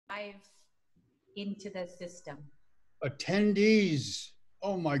dive into the system. Attendees,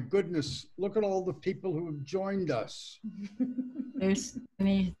 oh my goodness, look at all the people who have joined us. There's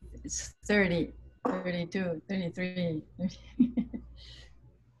 30, 32, 33.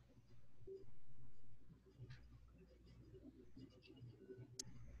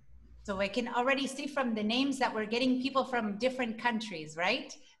 So I can already see from the names that we're getting people from different countries,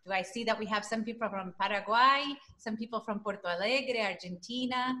 right? Do I see that we have some people from Paraguay, some people from Porto Alegre,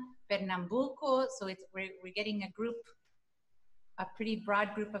 Argentina, Pernambuco. So we're getting a pretty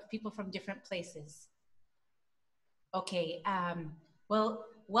broad group of people from different places. Okay, well,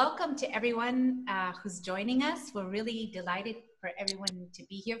 welcome to everyone who's joining us. We're really delighted for everyone to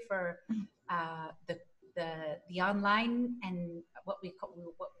be here for the online and what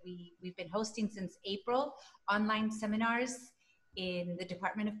we've been hosting since April, online seminars in the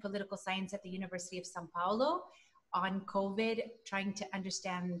Department of Political Science at the University of Sao Paulo on COVID, trying to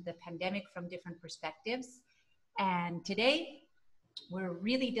understand the pandemic from different perspectives. And today, we're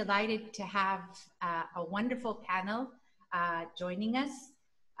really delighted to have a wonderful panel joining us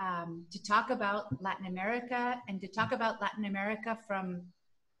to talk about Latin America, and to talk about Latin America from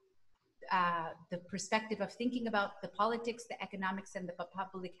the perspective of thinking about the politics, the economics, and the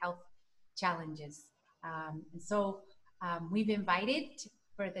public health challenges. And so we've invited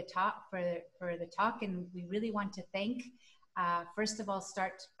for the talk, and we really want to thank. First of all,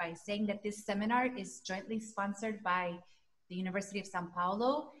 start by saying that this seminar is jointly sponsored by the University of Sao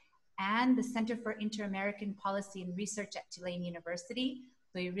Paulo and the Center for Inter-American Policy and Research at Tulane University.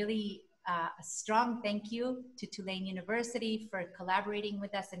 So we really a strong thank you to Tulane University for collaborating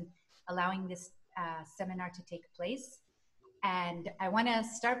with us and allowing this seminar to take place. And I want to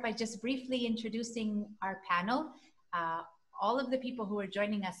start by just briefly introducing our panel. All of the people who are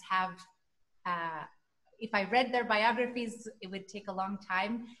joining us have, if I read their biographies, it would take a long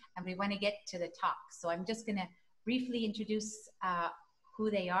time, and we want to get to the talk. So I'm just going to briefly introduce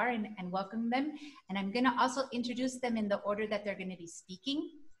who they are and welcome them. And I'm going to also introduce them in the order that they're going to be speaking.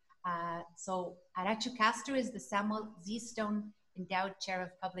 So Arachu Castro is the Samuel Z. Stone Endowed Chair of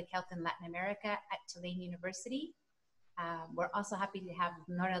Public Health in Latin America at Tulane University. We're also happy to have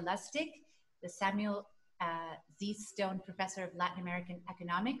Nora Lustig, the Samuel Z. Stone Professor of Latin American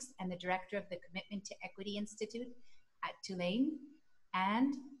Economics and the Director of the Commitment to Equity Institute at Tulane,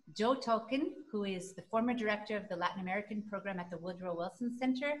 and Joe Tulchin, who is the former Director of the Latin American Program at the Woodrow Wilson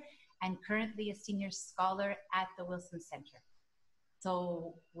Center and currently a Senior Scholar at the Wilson Center.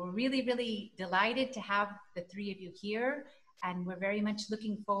 So we're really, really delighted to have the three of you here, and we're very much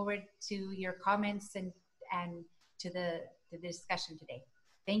looking forward to your comments and to the discussion today.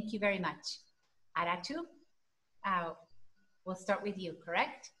 Thank you very much. Arachu, we'll start with you,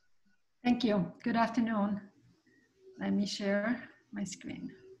 correct? Thank you. Good afternoon. Let me share my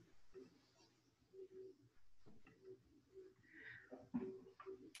screen.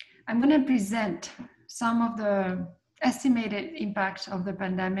 I'm going to present some of the estimated impact of the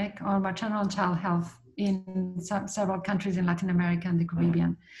pandemic on maternal and child health in several countries in Latin America and the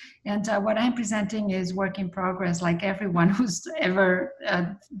Caribbean. And what I'm presenting is work in progress, like everyone who's ever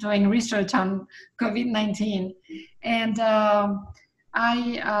doing research on COVID-19. And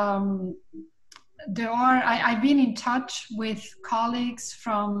I've been in touch with colleagues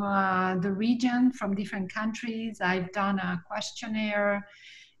from the region, from different countries. I've done a questionnaire,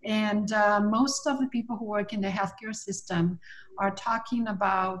 and most of the people who work in the healthcare system are talking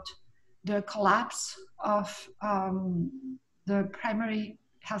about the collapse of the primary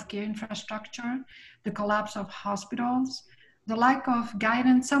healthcare infrastructure, the collapse of hospitals, the lack of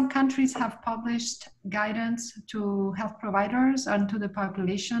guidance. Some countries have published guidance to health providers and to the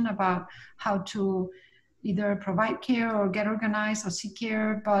population about how to either provide care or get organized or seek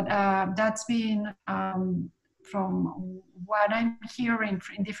care, but that's been, from what I'm hearing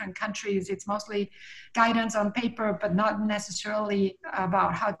in different countries, it's mostly guidance on paper, but not necessarily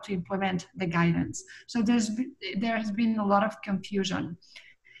about how to implement the guidance. So there has been a lot of confusion.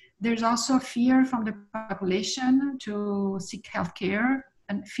 There's also fear from the population to seek health care,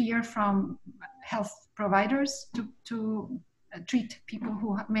 and fear from health providers to treat people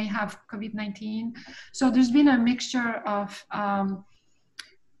who may have COVID-19. So there's been a mixture of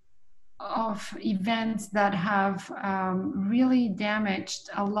events that have really damaged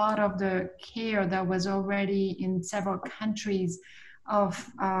a lot of the care that was already in several countries of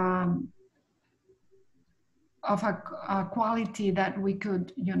a quality that we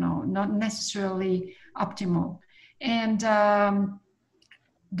could, not necessarily optimal. And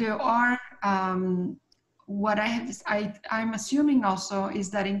there are, what I'm assuming also is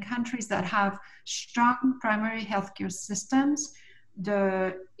that in countries that have strong primary healthcare systems,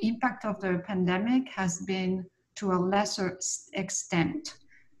 the impact of the pandemic has been to a lesser extent.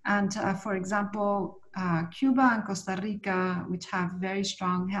 And for example, Cuba and Costa Rica, which have very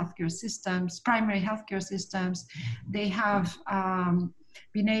strong healthcare systems, primary healthcare systems, they have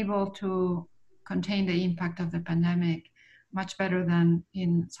been able to contain the impact of the pandemic much better than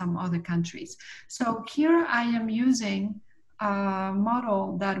in some other countries. So here I am using a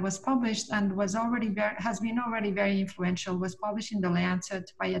model that was published and was already has been already very influential, was published in The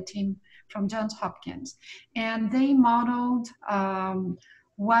Lancet by a team from Johns Hopkins. And they modeled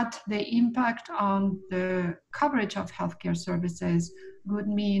what the impact on the coverage of healthcare services would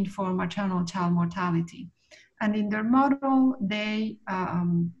mean for maternal child mortality. And in their model, they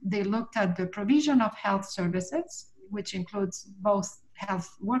looked at the provision of health services, which includes both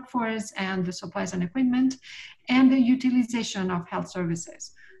health workforce and the supplies and equipment, and the utilization of health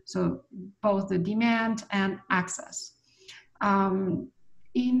services. So both the demand and access.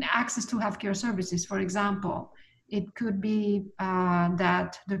 In access to healthcare services, for example, it could be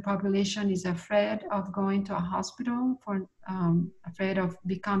that the population is afraid of going to a hospital, afraid of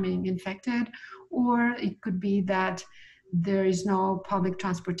becoming infected, or it could be that there is no public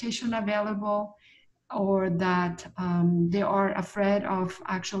transportation available, or that they are afraid of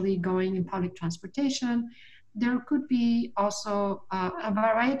actually going in public transportation. There could be also a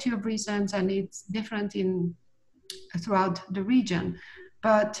variety of reasons, and it's different throughout the region.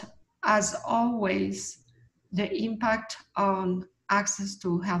 But as always, the impact on access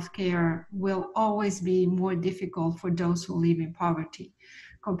to healthcare will always be more difficult for those who live in poverty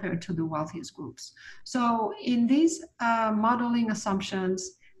compared to the wealthiest groups. So in these modeling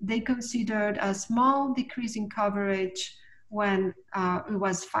assumptions, they considered a small decrease in coverage when it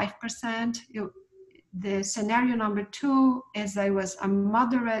was 5%. The scenario number 2 is there was a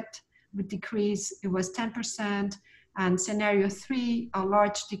moderate decrease, it was 10%, and scenario 3, a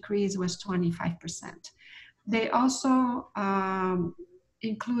large decrease, was 25%. They also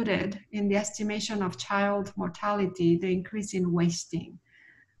included in the estimation of child mortality the increase in wasting,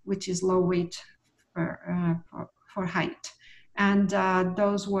 which is low weight for height. And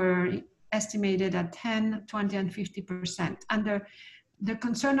those were estimated at 10, 20, and 50%. And the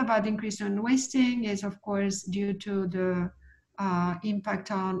concern about increase in wasting is, of course, due to the impact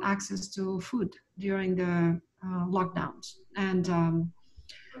on access to food during the lockdowns. And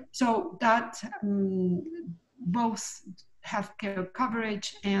so that both healthcare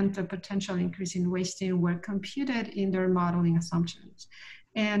coverage and the potential increase in wasting were computed in their modeling assumptions.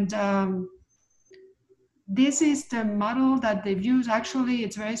 And this is the model that they've used. Actually,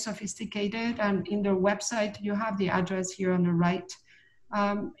 it's very sophisticated, and in their website, you have the address here on the right.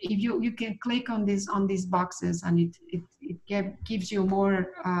 If you can click on these boxes, and it gives you more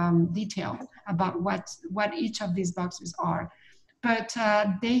detail about what each of these boxes are. But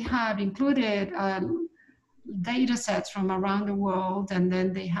they have included data sets from around the world, and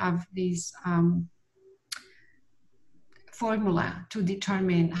then they have these formula to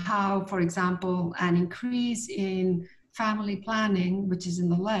determine how, for example, an increase in family planning, which is in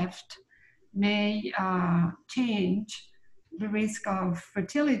the left, may change the risk of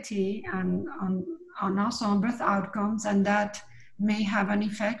fertility and also on birth outcomes, and that may have an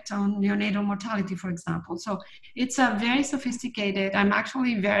effect on neonatal mortality, for example. So it's a very sophisticated, I'm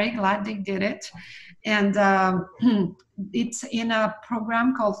actually very glad they did it. And it's in a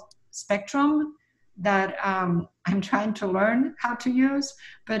program called Spectrum that I'm trying to learn how to use.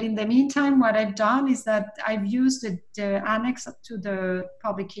 But in the meantime, what I've done is that I've used the annex to the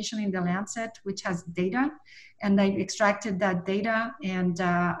publication in The Lancet, which has data, and I've extracted that data, and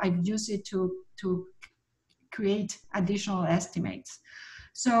I've used it to create additional estimates.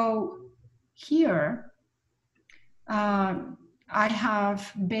 So here, I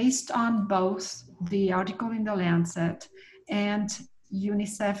have, based on both the article in The Lancet and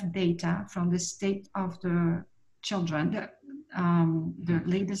UNICEF data from the State of the Children, the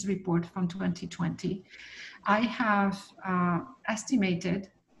latest report from 2020, I have estimated,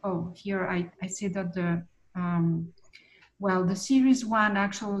 here I see that the series 1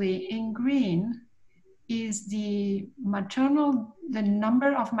 actually in green is the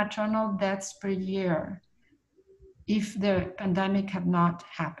number of maternal deaths per year if the pandemic had not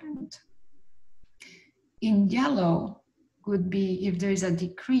happened. In yellow would be if there is a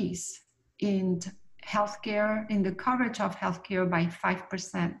decrease in healthcare, in the coverage of healthcare by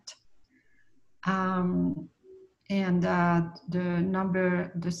 5%. And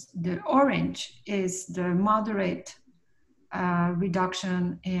the orange is the moderate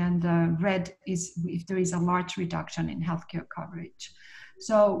reduction, and red is if there is a large reduction in healthcare coverage.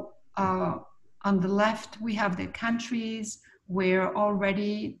 So on the left, we have the countries where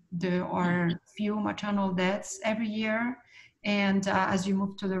already there are few maternal deaths every year. And as you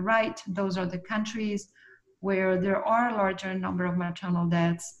move to the right, those are the countries where there are a larger number of maternal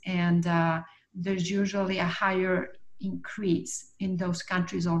deaths, and there's usually a higher increase in those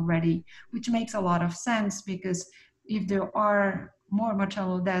countries already, which makes a lot of sense, because if there are more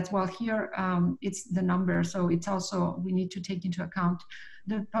maternal deaths, well, here it's the number, so it's also, we need to take into account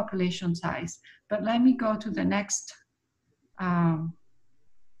the population size. But let me go to the next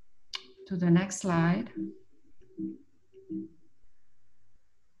slide.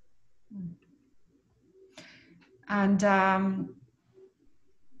 And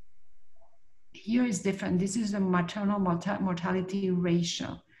here is different. This is the maternal mortality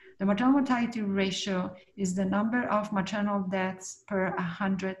ratio. The maternal mortality ratio is the number of maternal deaths per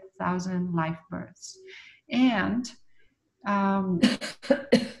 100,000 live births. And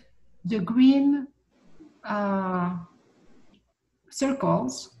the green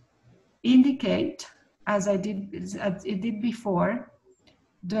circles indicate, as it did before,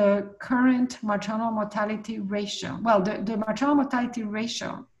 the current maternal mortality ratio. Well, the maternal mortality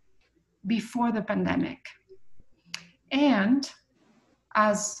ratio before the pandemic. And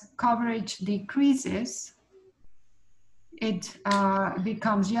as coverage decreases, it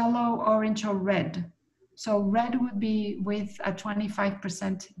becomes yellow, orange, or red. So red would be with a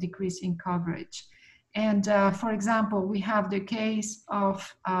 25% decrease in coverage. And for example, we have the case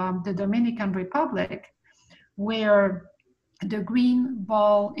of the Dominican Republic, where the green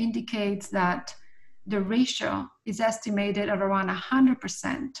ball indicates that the ratio is estimated at around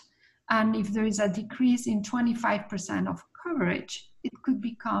 100%. And if there is a decrease in 25% of coverage, it could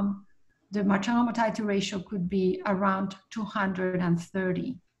become, the maternal mortality ratio could be around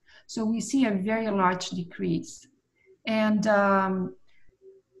 230. So we see a very large decrease. And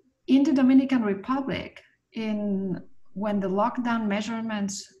in the Dominican Republic, when the lockdown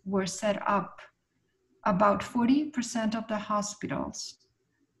measurements were set up, about 40% of the hospitals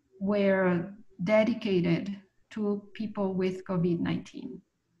were dedicated to people with COVID-19.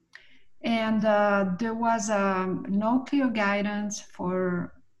 And there was no clear guidance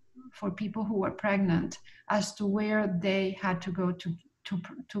for people who were pregnant as to where they had to go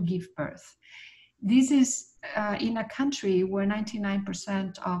to give birth. This is in a country where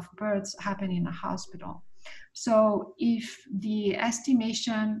 99% of births happen in a hospital. So if the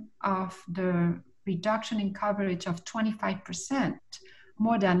estimation of the reduction in coverage of 25%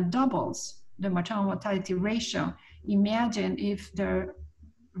 more than doubles the maternal mortality ratio, imagine if the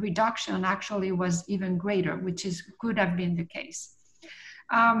reduction actually was even greater, which could have been the case.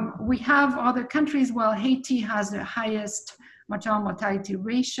 We have other countries. Well, Haiti has the highest maternal mortality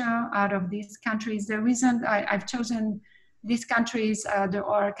ratio out of these countries. The reason I've chosen these countries, there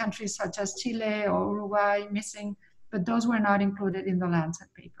are countries such as Chile or Uruguay missing, but those were not included in the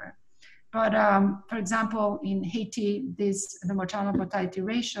Lancet paper. But for example, in Haiti, the maternal mortality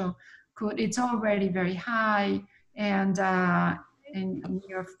ratio it's already very high, and in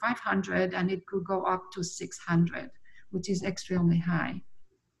near 500, and it could go up to 600, which is extremely high.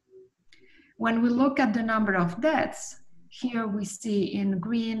 When we look at the number of deaths, here we see in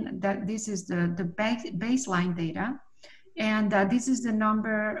green that this is the baseline data, and this is the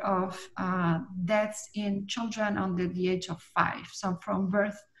number of deaths in children under the age of 5, so from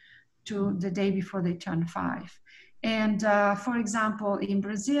birth to the day before they turn 5. And for example, in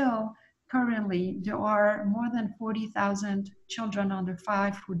Brazil, currently there are more than 40,000 children under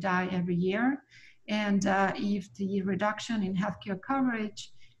 5 who die every year. And if the reduction in healthcare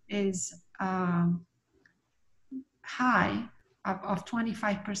coverage is high, of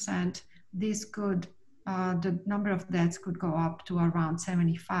 25%, this could, the number of deaths could go up to around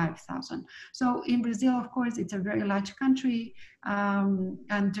 75,000. So in Brazil, of course, it's a very large country,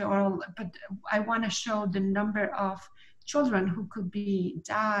 but I want to show the number of children who could be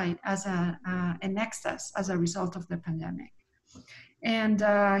died as an excess as a result of the pandemic. And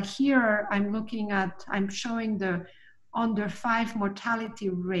here I'm showing the under 5 mortality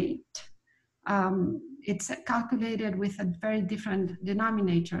rate. It's calculated with a very different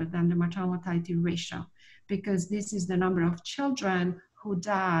denominator than the maternal mortality ratio, because this is the number of children who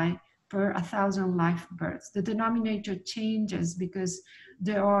die per 1,000 live births. The denominator changes because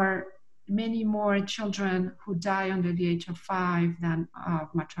there are many more children who die under the age of 5 than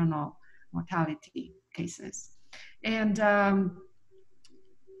maternal mortality cases. And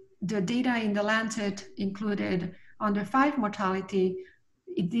the data in the Lancet included under 5 mortality.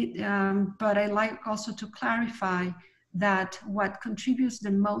 It did, but I like also to clarify that what contributes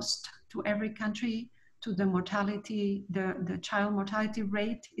the most to every country to the mortality, the child mortality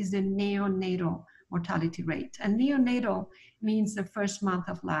rate, is the neonatal mortality rate. And neonatal means the first month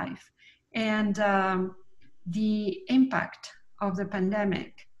of life. And the impact of the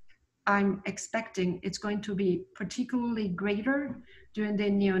pandemic, I'm expecting it's going to be particularly greater during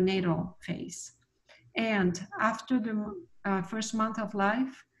the neonatal phase. And after the first month of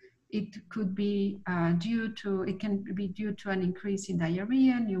life, it could be due to an increase in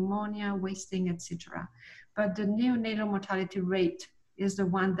diarrhea, pneumonia, wasting, etc. But the neonatal mortality rate is the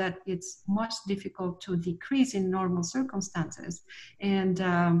one that it's most difficult to decrease in normal circumstances. And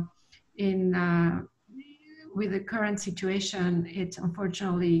with the current situation, it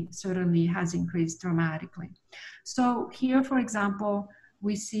unfortunately certainly has increased dramatically. So here, for example,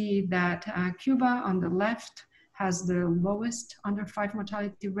 we see that Cuba on the left has the lowest under 5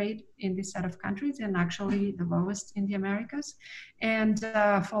 mortality rate in this set of countries, and actually the lowest in the Americas, and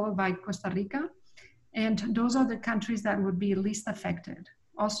followed by Costa Rica. And those are the countries that would be least affected.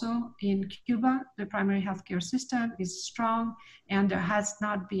 Also in Cuba, the primary healthcare system is strong, and there has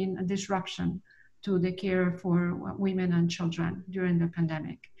not been a disruption to the care for women and children during the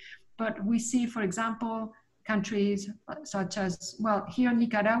pandemic. But we see, for example, countries such as, well, here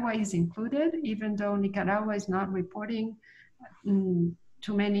Nicaragua is included, even though Nicaragua is not reporting too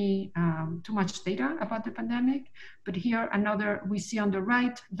much data about the pandemic. But here we see on the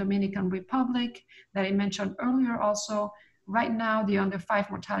right, Dominican Republic, that I mentioned earlier also. Right now, the under 5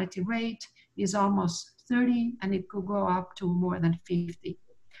 mortality rate is almost 30, and it could go up to more than 50.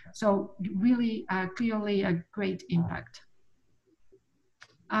 So really, clearly a great impact.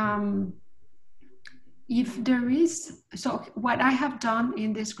 So what I have done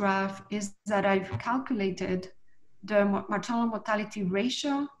in this graph is that I've calculated the maternal mortality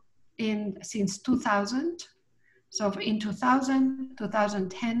ratio since 2000. So in 2000,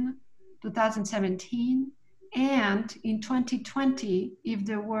 2010, 2017, and in 2020, if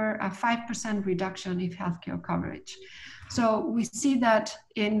there were a 5% reduction in healthcare coverage. So we see that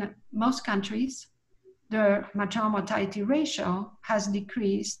in most countries, the maternal mortality ratio has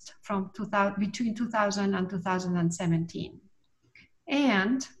decreased from between 2000 and 2017.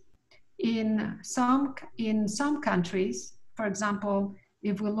 And in some countries, for example,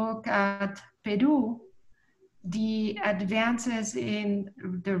 if we look at Peru, the advances in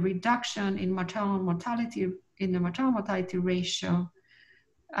the reduction in maternal mortality, in the maternal mortality ratio,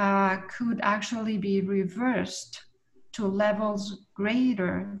 could actually be reversed to levels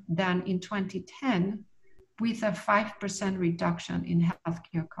greater than in 2010, with a 5% reduction in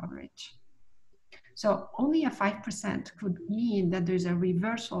healthcare coverage. So only a 5% could mean that there's a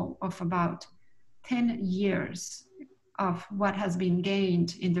reversal of about 10 years of what has been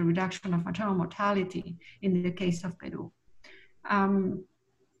gained in the reduction of maternal mortality in the case of Peru.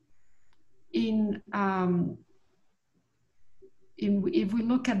 If we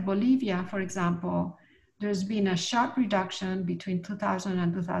look at Bolivia, for example, there's been a sharp reduction between 2000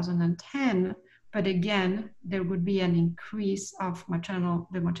 and 2010, but again, there would be an increase of the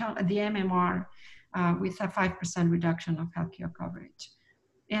MMR with a 5% reduction of healthcare coverage.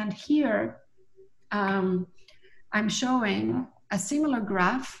 And here, I'm showing a similar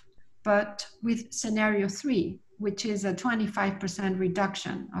graph, but with scenario 3, which is a 25%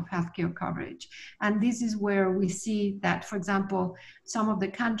 reduction of healthcare coverage. And this is where we see that, for example, some of the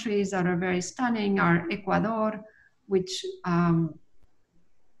countries that are very stunning are Ecuador, which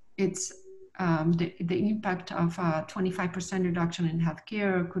the impact of a 25% reduction in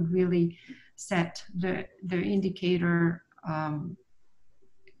healthcare could really set the indicator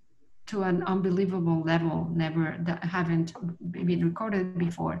to an unbelievable level, that haven't been recorded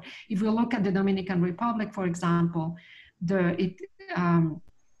before. If we look at the Dominican Republic, for example, the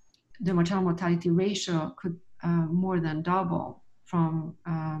maternal mortality ratio could more than double from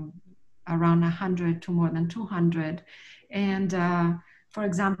around 100 to more than 200. And for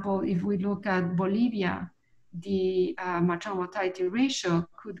example, if we look at Bolivia, the maternal mortality ratio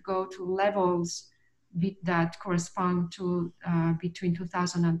could go to levels that correspond to between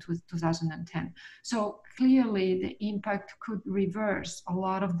 2000 and 2010. So clearly the impact could reverse a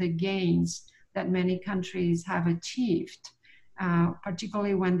lot of the gains that many countries have achieved,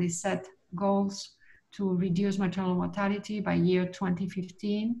 particularly when they set goals to reduce maternal mortality by year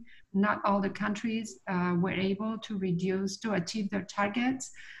 2015. Not all the countries were able to achieve their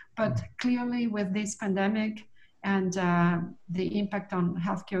targets, but clearly with this pandemic and the impact on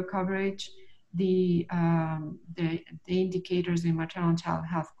healthcare coverage, the indicators in maternal and child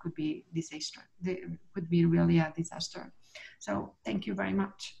health could be disaster. They could be really a disaster. So thank you very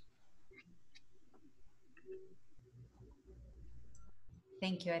much.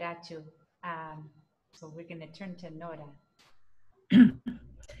 Thank you, Arachu. So we're going to turn to Nora.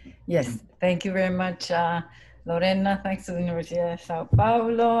 Yes, thank you very much, Lorena. Thanks to the University of Sao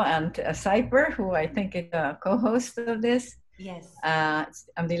Paulo and Cyper, who I think is a co-host of this. Yes.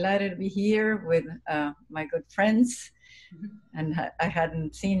 I'm delighted to be here with my good friends. And I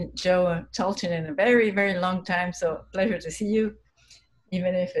hadn't seen Joe Tulchin in a very, very long time, so pleasure to see you,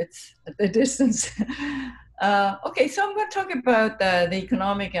 even if it's at the distance. Okay, so I'm going to talk about the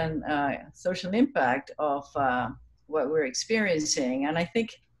economic and social impact of what we're experiencing. And I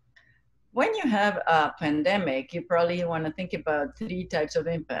think when you have a pandemic, you probably want to think about 3 types of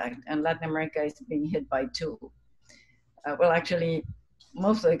impact, and Latin America is being hit by 2. Well, actually,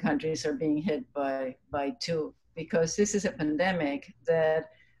 most of the countries are being hit by 2, because this is a pandemic that,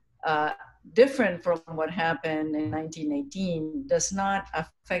 different from what happened in 1918, does not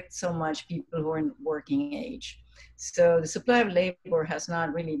affect so much people who are in working age. So the supply of labor has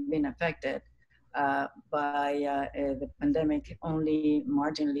not really been affected by the pandemic, only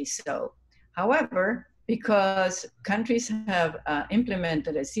marginally so. However, because countries have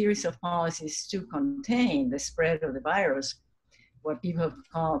implemented a series of policies to contain the spread of the virus, what people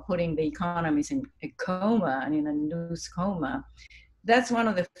call putting the economies in a coma and in a induced coma, that's one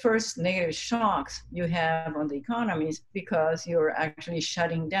of the first negative shocks you have on the economies, because you're actually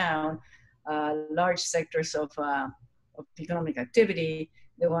shutting down large sectors of economic activity,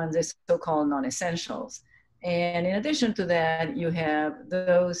 the ones that are so-called non-essentials. And in addition to that, you have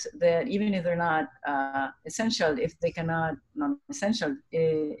those that, even if they're not essential, if they cannot, non-essential,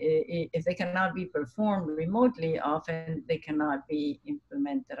 if they cannot be performed remotely, often they cannot be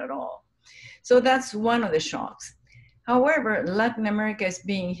implemented at all. So that's one of the shocks. However, Latin America is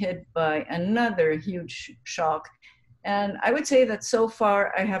being hit by another huge shock. And I would say that so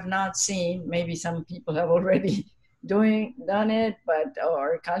far I have not seen, maybe some people have already done it,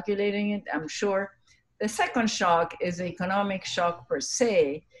 or calculating it, I'm sure. The second shock is the economic shock per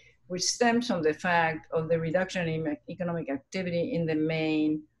se, which stems from the fact of the reduction in economic activity in the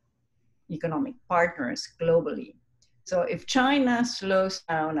main economic partners globally. So if China slows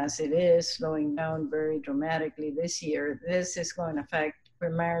down, as it is slowing down very dramatically this year, this is going to affect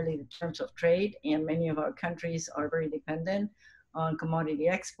primarily the terms of trade, and many of our countries are very dependent on commodity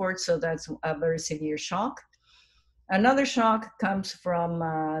exports, so that's a very severe shock. Another shock comes from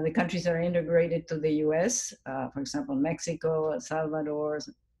the countries that are integrated to the US, for example, Mexico, El Salvador,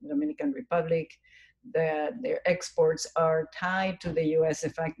 Dominican Republic, that their exports are tied to the US.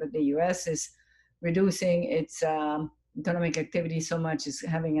 The fact that the US is reducing its economic activity so much is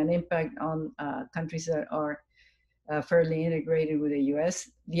having an impact on countries that are fairly integrated with the US.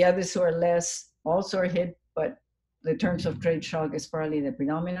 The others who are less also are hit, but the terms of trade shock is probably the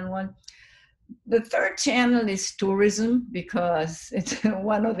predominant one. The third channel is tourism, because it's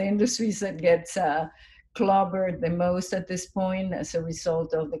one of the industries that gets clobbered the most at this point as a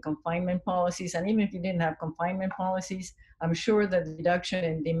result of the confinement policies. And even if you didn't have confinement policies, I'm sure that the reduction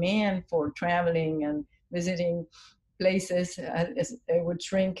in demand for traveling and visiting places would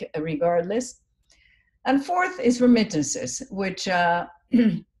shrink regardless. And fourth is remittances, which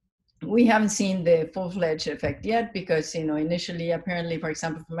we haven't seen the full-fledged effect yet, because, initially, apparently, for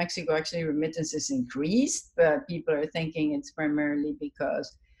example, from Mexico, actually remittances increased, but people are thinking it's primarily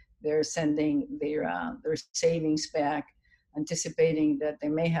because they're sending their savings back, anticipating that they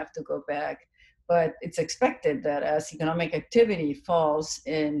may have to go back. But it's expected that as economic activity falls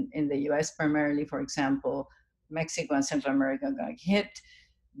in the US, primarily, for example, Mexico and Central America are going to hit.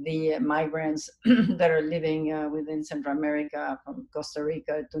 The migrants that are living within Central America, from Costa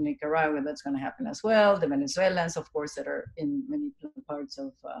Rica to Nicaragua, that's going to happen as well. The Venezuelans, of course, that are in many parts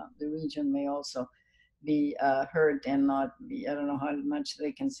of the region may also be hurt and not be, I don't know how much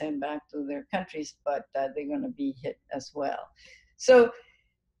they can send back to their countries, but they're going to be hit as well. So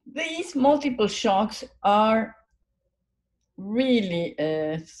these multiple shocks are really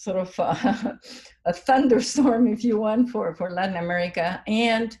sort of a thunderstorm, if you want, for Latin America.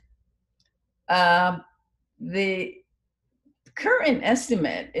 And the current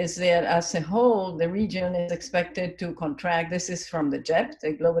estimate is that as a whole, the region is expected to contract. This is from the GEP,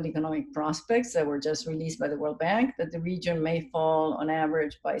 the Global Economic Prospects, that were just released by the World Bank, that the region may fall on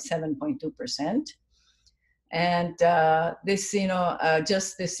average by 7.2%. And this,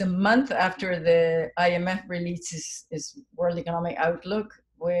 just this a month after the IMF releases its World Economic Outlook,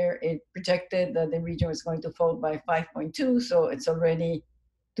 where it projected that the region was going to fall by 5.2, so it's already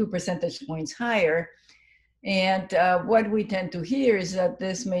 2 percentage points higher. And what we tend to hear is that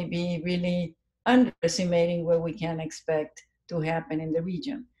this may be really underestimating what we can expect to happen in the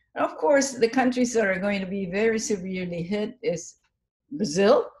region. And of course, the countries that are going to be very severely hit is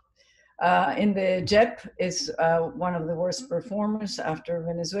Brazil, In the JEP is one of the worst performers after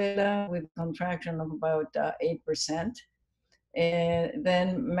Venezuela, with contraction of about 8%. And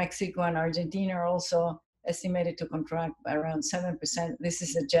then Mexico and Argentina are also estimated to contract by around 7%. This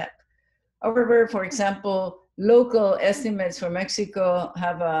is the JEP. However, for example, local estimates for Mexico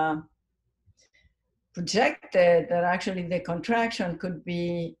have projected that actually the contraction could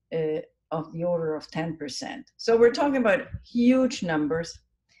be of the order of 10%. So we're talking about huge numbers.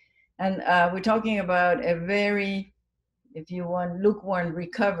 And we're talking about a very, if you want, lukewarm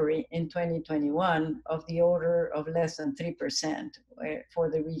recovery in 2021 of the order of less than 3% for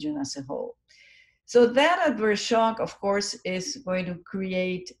the region as a whole. So that adverse shock, of course, is going to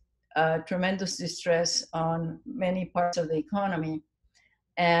create tremendous distress on many parts of the economy.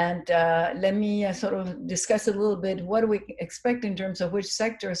 And let me sort of discuss a little bit what do we expect in terms of which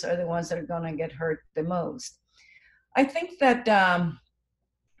sectors are the ones that are going to get hurt the most. I think that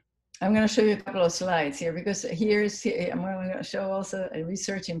I'm going to show you a couple of slides here, because I'm going to show also a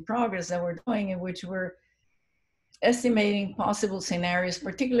research in progress that we're doing, in which we're estimating possible scenarios,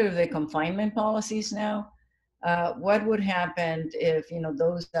 particularly the confinement policies now. What would happen if,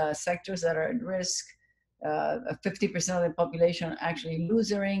 those sectors that are at risk, 50% of the population actually lose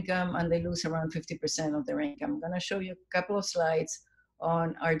their income, and they lose around 50% of their income. I'm going to show you a couple of slides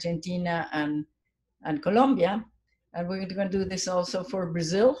on Argentina and Colombia. And we're going to do this also for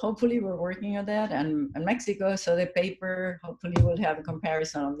Brazil. Hopefully we're working on that, and Mexico. So the paper hopefully will have a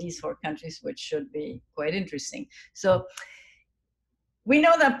comparison of these 4 countries, which should be quite interesting. So we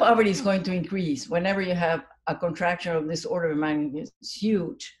know that poverty is going to increase whenever you have a contraction of this order of magnitude. It's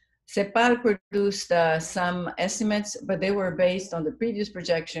huge. CEPAL produced some estimates, but they were based on the previous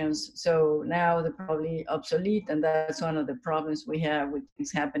projections. So now they're probably obsolete, and that's one of the problems we have with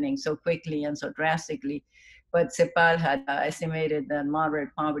things happening so quickly and so drastically. But CEPAL had estimated that moderate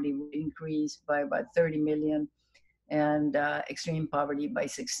poverty would increase by about 30 million and extreme poverty by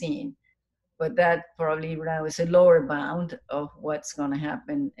 16. But that probably now is a lower bound of what's going to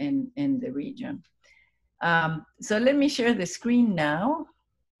happen in the region. So let me share the screen now.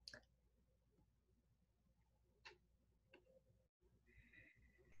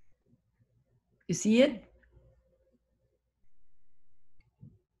 You see it?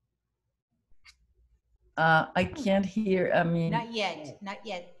 I can't hear, Not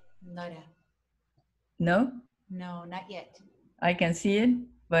yet, Nora. No? No, not yet. I can see it,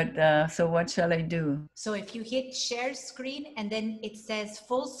 but so what shall I do? So if you hit share screen and then it says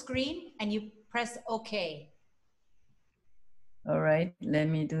full screen and you press OK. All right, let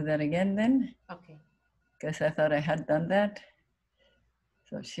me do that again then. Okay. Because I thought I had done that.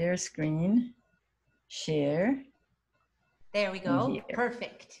 So share screen, share. There we go,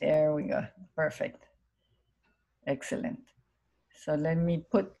 perfect. There we go, perfect. Excellent. So let me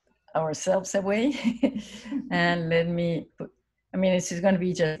put ourselves away and let me put, it's just going to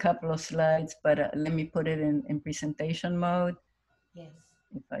be just a couple of slides, but let me put it in presentation mode. Yes.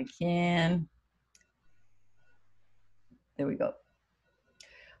 If I can. There we go.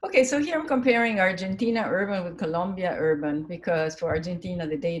 Okay, so here I'm comparing Argentina urban with Colombia urban, because for Argentina,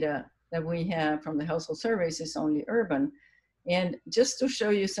 the data that we have from the household surveys is only urban. And just to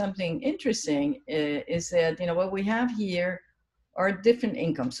show you something interesting is that, what we have here are different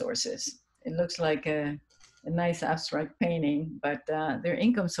income sources. It looks like a nice abstract painting, but they're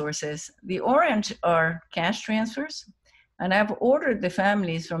income sources. The orange are cash transfers. And I've ordered the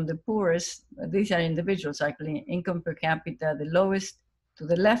families from the poorest, these are individuals actually, income per capita, the lowest to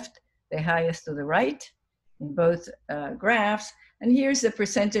the left, the highest to the right, in both graphs. And here's the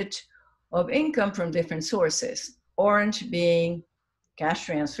percentage of income from different sources. Orange being cash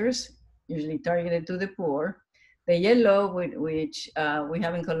transfers, usually targeted to the poor. The yellow, which we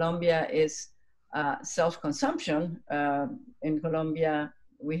have in Colombia, is self-consumption. In Colombia,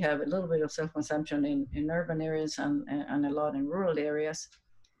 we have a little bit of self-consumption in urban areas and a lot in rural areas.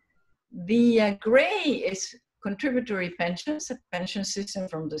 The gray is contributory pensions, a pension system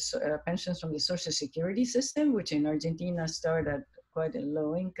from the pensions from the Social Security system, which in Argentina start at quite a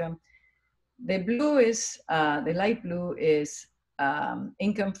low income. The blue is, the light blue is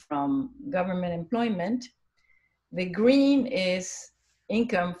income from government employment. The green is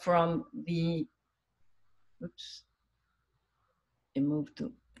income from the, oops, it moved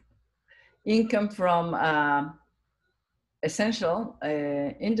to, income from essential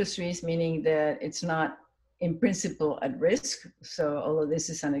industries, meaning that it's not in principle at risk. So although this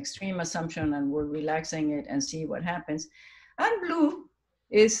is an extreme assumption and we're relaxing it and see what happens. And blue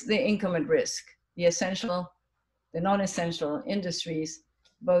is the income at risk, the essential, the non-essential industries,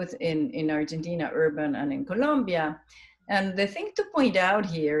 both in Argentina, urban, and in Colombia. And the thing to point out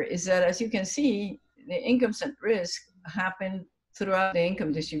here is that, as you can see, the incomes at risk happen throughout the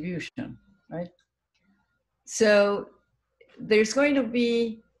income distribution, right? So there's going to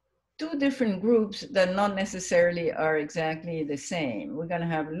be two different groups that not necessarily are exactly the same. We're going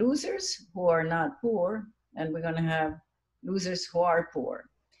to have losers who are not poor, and we're going to have losers who are poor.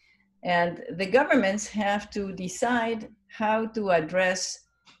 And the governments have to decide how to address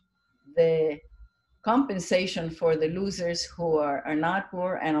the compensation for the losers who are not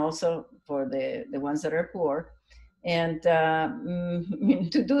poor, and also for the ones that are poor. And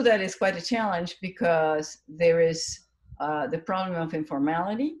to do that is quite a challenge, because there is the problem of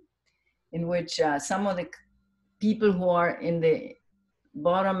informality, in which some of the people who are in the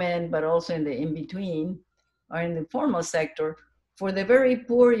bottom end, but also in the in-between, are in the formal sector. For the very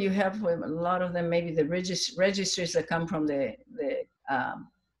poor, you have a lot of them, maybe the registers that come from the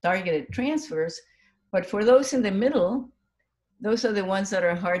targeted transfers. But for those in the middle, those are the ones that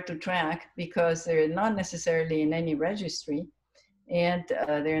are hard to track, because they're not necessarily in any registry, and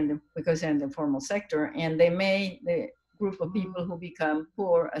because they're in the formal sector, and the group of people who become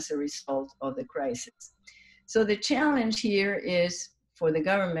poor as a result of the crisis. So the challenge here is for the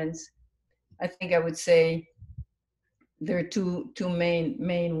governments. I think I would say there are two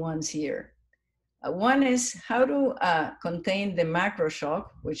main ones here. One is how to contain the macro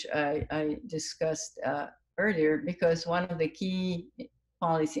shock, which I discussed earlier, because one of the key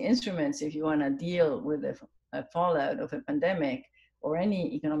policy instruments, if you want to deal with a fallout of a pandemic or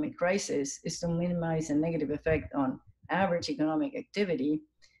any economic crisis, is to minimize a negative effect on average economic activity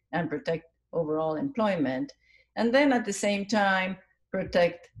and protect overall employment. And then at the same time,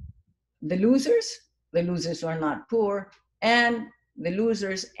 protect the losers who are not poor, and the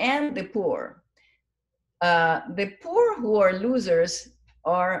losers and the poor. The poor who are losers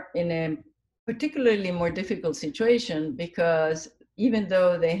are in a particularly more difficult situation, because even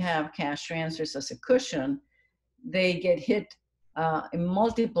though they have cash transfers as a cushion, they get hit in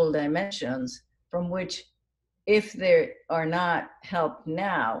multiple dimensions, from which, if they are not helped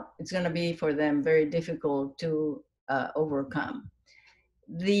now, it's going to be for them very difficult to overcome.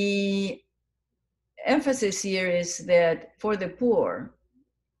 The emphasis here is that for the poor,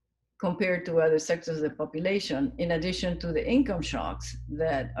 compared to other sectors of the population, in addition to the income shocks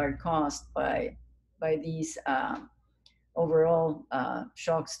that are caused by these overall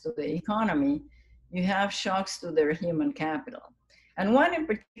shocks to the economy, you have shocks to their human capital. And one in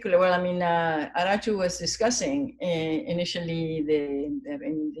particular, well, I mean, Arachu was discussing initially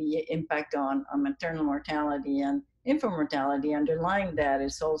the impact on maternal mortality and infant mortality. Underlying that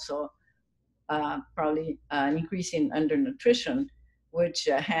is also probably an increase in undernutrition, which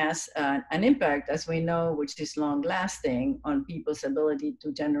has an impact, as we know, which is long-lasting on people's ability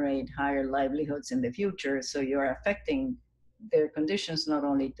to generate higher livelihoods in the future. So you're affecting their conditions not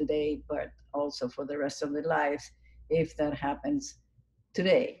only today, but also for the rest of their lives, if that happens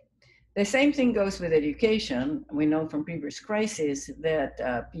today. The same thing goes with education. We know from previous crises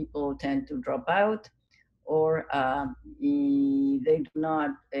that people tend to drop out, or they do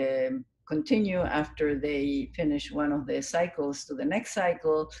not continue after they finish one of the cycles to the next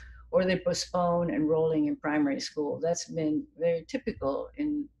cycle, or they postpone enrolling in primary school. That's been very typical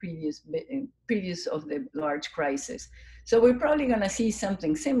in previous of the large crisis. So we're probably going to see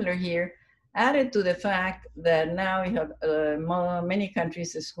something similar here, added to the fact that now we have many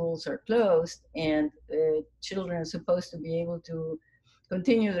countries, the schools are closed, and children are supposed to be able to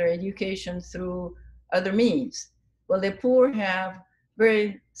continue their education through other means. Well, the poor have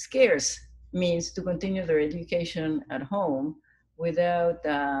very scarce means to continue their education at home without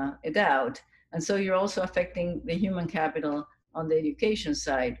a doubt. And so you're also affecting the human capital on the education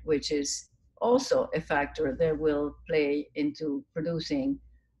side, which is also a factor that will play into producing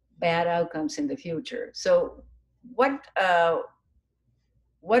bad outcomes in the future. So one of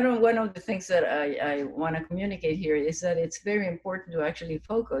the things that I want to communicate here is that it's very important to actually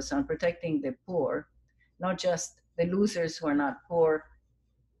focus on protecting the poor, not just the losers who are not poor,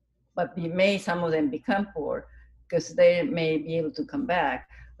 but some of them become poor because they may be able to come back.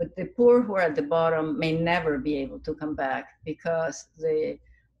 But the poor who are at the bottom may never be able to come back, because the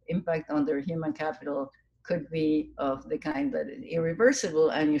impact on their human capital could be of the kind that is irreversible,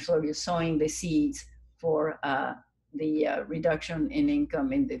 and you're sowing the seeds for the reduction in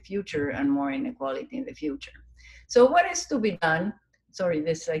income in the future and more inequality in the future. So what is to be done? Sorry,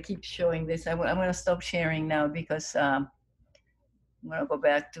 I keep showing this. I'm going to stop sharing now, because I'm going to go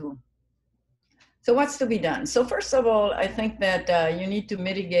back to. So what's to be done? So first of all, I think that you need to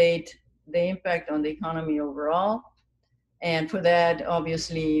mitigate the impact on the economy overall. And for that,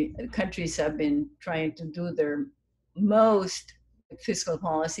 obviously, countries have been trying to do their most fiscal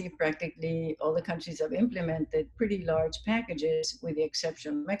policy, practically all the countries have implemented pretty large packages, with the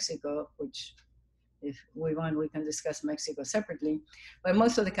exception of Mexico, which if we want, we can discuss Mexico separately. But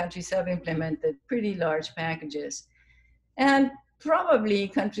most of the countries have implemented pretty large packages. And probably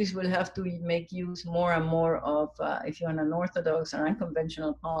countries will have to make use more and more of, if you want, unorthodox or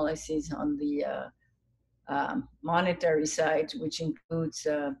unconventional policies on the monetary side, which includes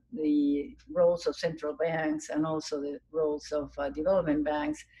the roles of central banks and also the roles of development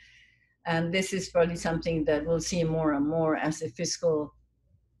banks. And this is probably something that we'll see more and more as the fiscal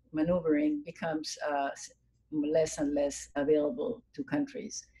maneuvering becomes less and less available to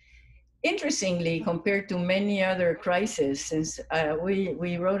countries. Interestingly, compared to many other crises, since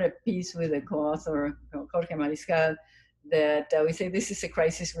we wrote a piece with a co-author, Jorge Mariscal, that we say this is a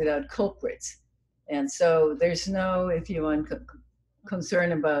crisis without culprits. And so there's no, if you want,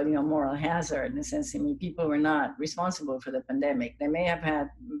 concern about, moral hazard in a sense. I mean, people were not responsible for the pandemic. They may have had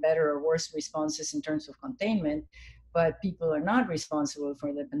better or worse responses in terms of containment, but people are not responsible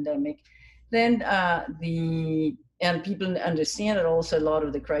for the pandemic. Then and people understand that also a lot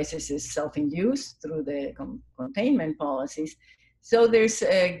of the crisis is self-induced through the containment policies. So there's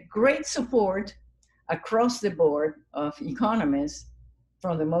a great support across the board of economists,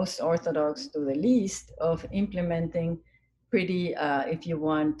 from the most orthodox to the least, of implementing pretty, if you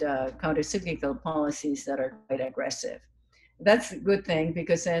want, counter-cyclical policies that are quite aggressive. That's a good thing,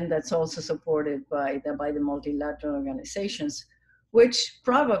 because then that's also supported by the multilateral organizations, which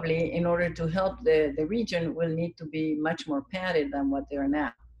probably, in order to help the region, will need to be much more padded than what they are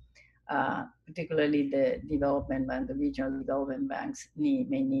now. Particularly the development and the regional development banks may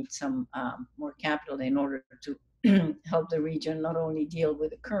need some more capital in order to help the region not only deal with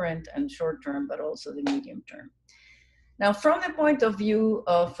the current and short term, but also the medium term. Now, from the point of view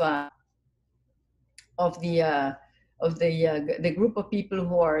of the group of people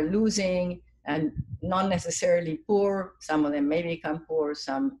who are losing and not necessarily poor, some of them may become poor,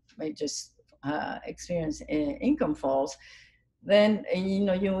 some may just experience income falls, then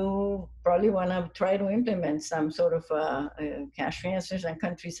you probably want to try to implement some sort of cash transfers, and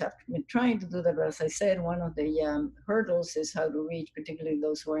countries have been trying to do that. But as I said, one of the hurdles is how to reach, particularly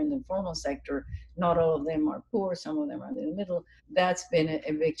those who are in the informal sector. Not all of them are poor, some of them are in the middle. That's been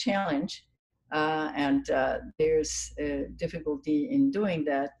a big challenge, and there's difficulty in doing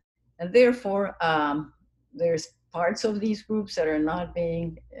that. And therefore, there's parts of these groups that are not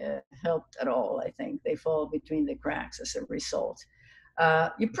being helped at all. I think they fall between the cracks as a result.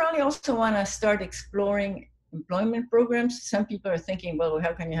 You probably also want to start exploring employment programs. Some people are thinking, well,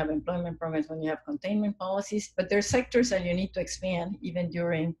 how can you have employment programs when you have containment policies? But there are sectors that you need to expand even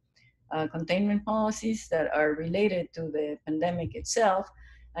during containment policies that are related to the pandemic itself.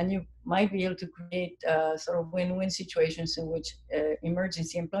 And you might be able to create sort of win-win situations in which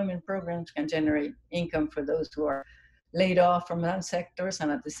emergency employment programs can generate income for those who are laid off from those sectors, and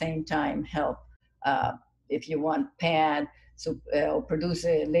at the same time help, if you want, pad or produce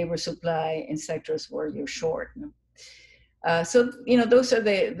a labor supply in sectors where you're short. So those are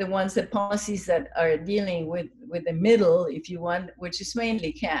the ones, the policies that are dealing with the middle, if you want, which is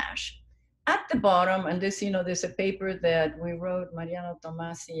mainly cash. At the bottom, and this, there's a paper that we wrote, Mariano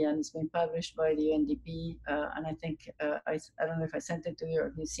Tomasi, and it's been published by the UNDP, and I think, I don't know if I sent it to you or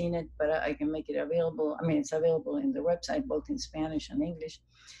if you've seen it, but I can make it available. I mean, it's available in the website, both in Spanish and English.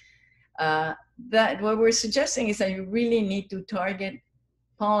 That what we're suggesting is that you really need to target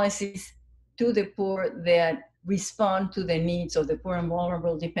policies to the poor that respond to the needs of the poor and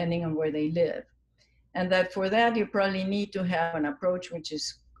vulnerable, depending on where they live. And that for that, you probably need to have an approach which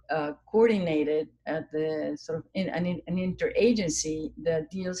is coordinated at the sort of an interagency that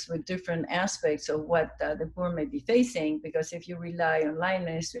deals with different aspects of what the poor may be facing, because if you rely on line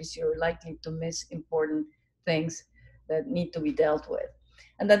ministries, you're likely to miss important things that need to be dealt with.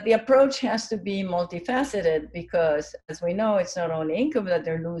 And that the approach has to be multifaceted, because as we know, it's not only income that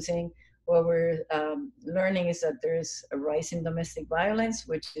they're losing. What we're learning is that there's a rise in domestic violence,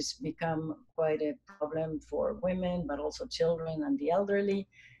 which has become quite a problem for women, but also children and the elderly.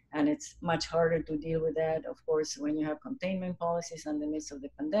 And it's much harder to deal with that, of course, when you have containment policies in the midst of the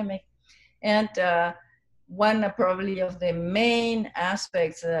pandemic. And one probably of the main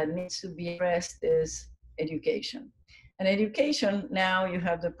aspects that needs to be addressed is education. And education, now you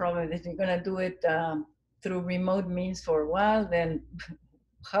have the problem that you're going to do it through remote means for a while. Then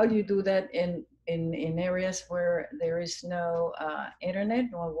how do you do that in areas where there is no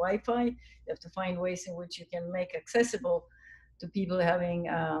internet or Wi-Fi? You have to find ways in which you can make accessible to people having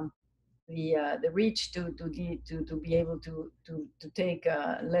the reach to be able to take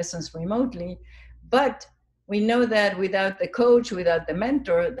lessons remotely. But we know that without the coach, without the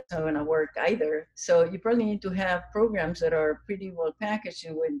mentor, that's not going to work either. So you probably need to have programs that are pretty well packaged.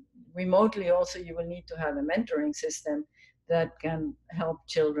 And with remotely also, you will need to have a mentoring system that can help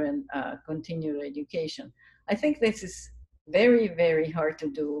children continue their education. I think this is very, very hard to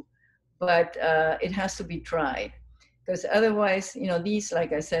do, but it has to be tried. Because otherwise, you know, these,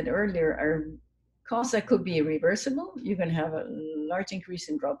 like I said earlier, are costs that could be reversible. You can have a large increase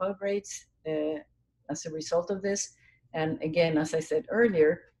in dropout rates as a result of this. And again, as I said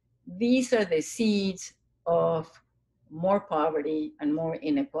earlier, these are the seeds of more poverty and more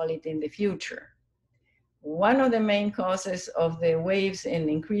inequality in the future. One of the main causes of the waves in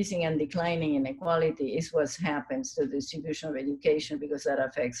increasing and declining inequality is what happens to the distribution of education, because that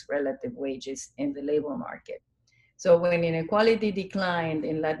affects relative wages in the labor market. So when inequality declined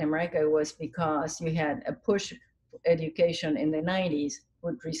in Latin America, it was because you had a push education in the 90s,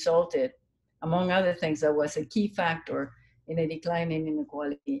 which resulted, among other things, that was a key factor in a decline in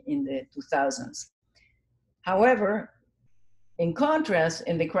inequality in the 2000s. However, in contrast,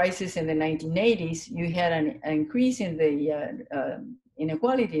 in the crisis in the 1980s, you had an increase in the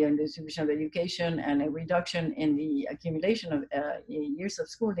inequality in the distribution of education and a reduction in the accumulation of years of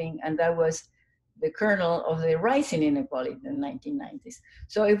schooling, and that was the kernel of the rising inequality in the 1990s.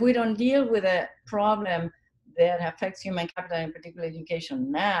 So if we don't deal with a problem that affects human capital, in particular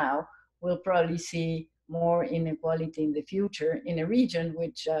education now, we'll probably see more inequality in the future in a region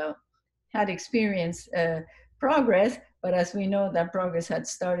which had experienced progress, but as we know, that progress had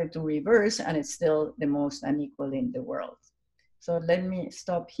started to reverse, and it's still the most unequal in the world. So let me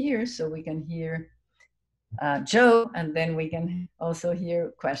stop here so we can hear Joe, and then we can also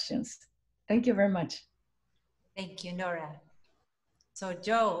hear questions. Thank you very much. Thank you, Nora. So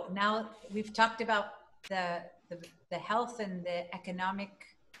Joe, now we've talked about the health and the economic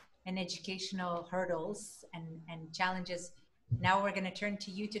and educational hurdles and challenges. Now we're going to turn to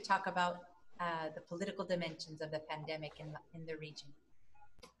you to talk about the political dimensions of the pandemic in the region.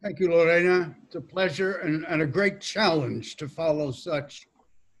 Thank you, Lorena. It's a pleasure and a great challenge to follow such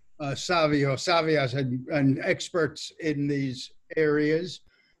savias and experts in these areas.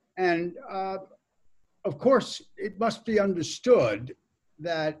 And of course, it must be understood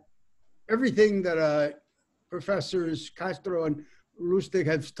that everything that Professors Castro and Lustig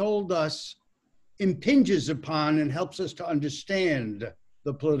have told us impinges upon and helps us to understand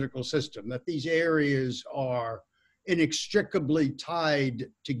the political system, that these areas are inextricably tied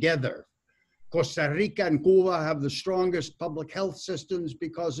together. Costa Rica and Cuba have the strongest public health systems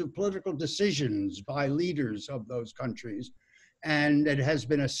because of political decisions by leaders of those countries, and it has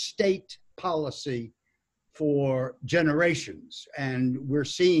been a state policy for generations, and we're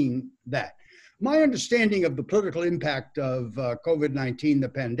seeing that. My understanding of the political impact of COVID-19, the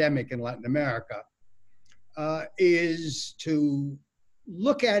pandemic in Latin America, is to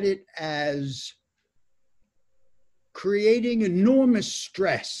look at it as creating enormous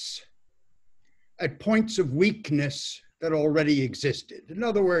stress at points of weakness that already existed. In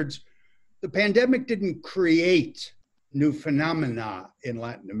other words, the pandemic didn't create new phenomena in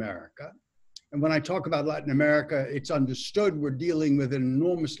Latin America. And when I talk about Latin America, it's understood we're dealing with an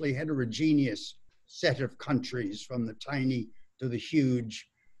enormously heterogeneous set of countries, from the tiny to the huge,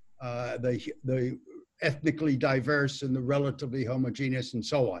 the ethnically diverse and the relatively homogeneous, and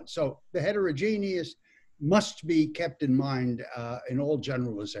so on. So the heterogeneous must be kept in mind in all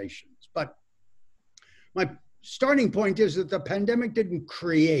generalizations. But my starting point is that the pandemic didn't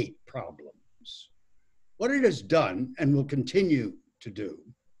create problems. What it has done, and will continue to do,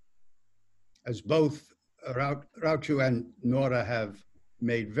 as both Arachu and Nora have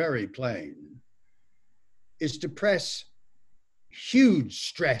made very plain, is to press huge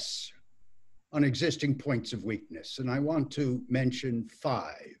stress on existing points of weakness. And I want to mention 5.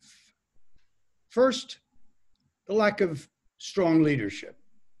 First, the lack of strong leadership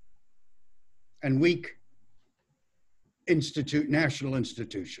and weak national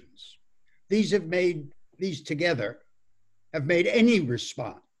institutions. These together have made any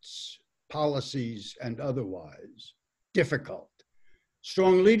response, policies and otherwise, difficult.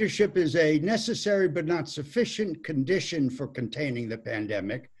 Strong leadership is a necessary but not sufficient condition for containing the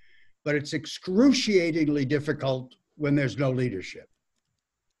pandemic, but it's excruciatingly difficult when there's no leadership.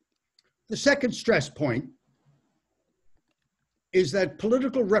 The second stress point is that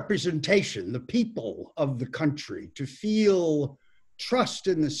political representation, the people of the country, to feel trust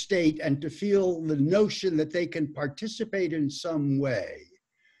in the state and to feel the notion that they can participate in some way,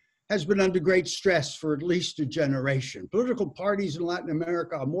 has been under great stress for at least a generation. Political parties in Latin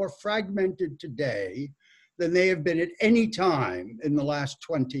America are more fragmented today than they have been at any time in the last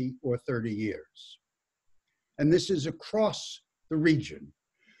 20 or 30 years. And this is across the region.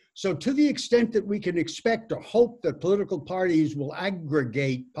 So to the extent that we can expect or hope that political parties will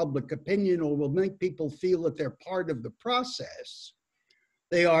aggregate public opinion or will make people feel that they're part of the process,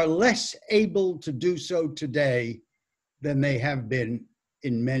 they are less able to do so today than they have been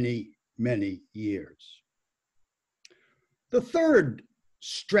in many, many years. The third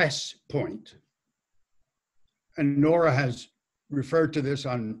stress point, and Nora has referred to this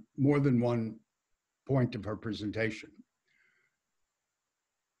on more than one point of her presentation,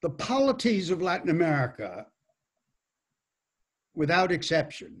 the polities of Latin America, without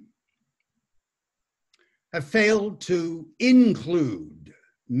exception, have failed to include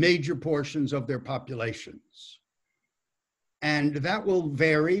major portions of their populations. And that will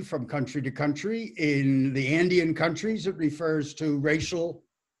vary from country to country. In the Andean countries, it refers to racial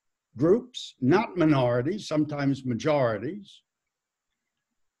groups, not minorities, sometimes majorities.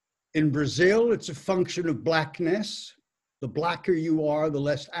 In Brazil, it's a function of Blackness. The blacker you are, the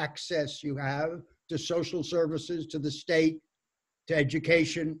less access you have to social services, to the state, to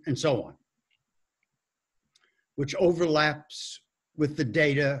education, and so on, which overlaps with the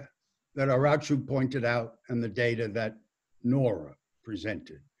data that Arachu pointed out and the data that Nora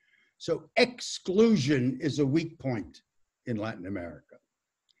presented. So exclusion is a weak point in Latin America.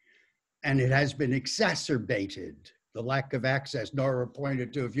 And it has been exacerbated, the lack of access. Nora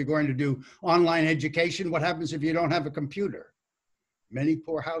pointed to, if you're going to do online education, what happens if you don't have a computer? Many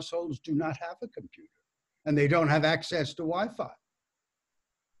poor households do not have a computer, and they don't have access to Wi-Fi.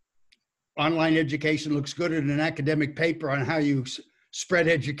 Online education looks good in an academic paper on how you spread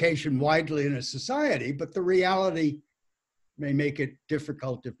education widely in a society, but the reality may make it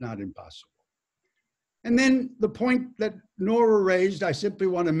difficult, if not impossible. And then the point that Nora raised, I simply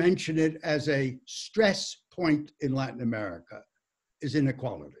want to mention it as a stress point in Latin America, is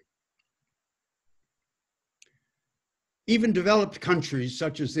inequality. Even developed countries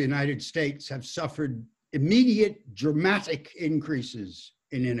such as the United States have suffered immediate, dramatic increases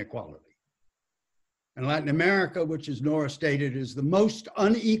in inequality. And Latin America, which, as Nora stated, is the most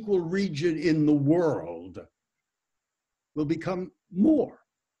unequal region in the world, will become more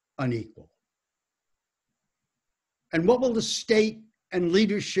unequal. And what will the state and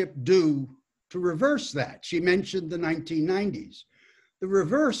leadership do to reverse that? She mentioned the 1990s. The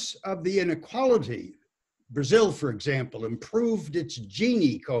reverse of the inequality, Brazil, for example, improved its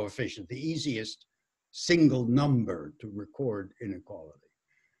Gini coefficient, the easiest single number to record inequality,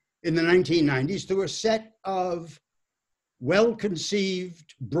 in the 1990s through a set of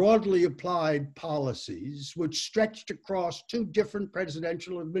well-conceived, broadly applied policies which stretched across two different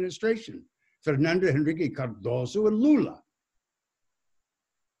presidential administrations, Fernando Henrique Cardoso and Lula.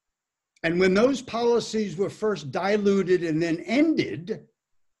 And when those policies were first diluted and then ended,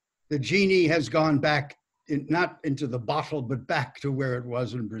 the Gini has gone back, not into the bottle, but back to where it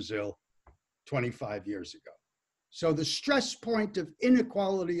was in Brazil 25 years ago. So the stress point of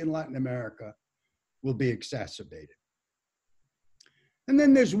inequality in Latin America will be exacerbated. And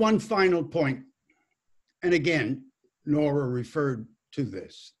then there's one final point, and again, Nora referred to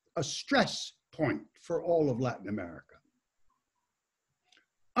this, a stress point for all of Latin America.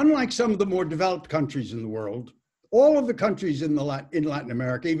 Unlike some of the more developed countries in the world, all of the countries in Latin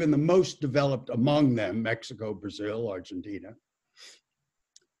America, even the most developed among them, Mexico, Brazil, Argentina,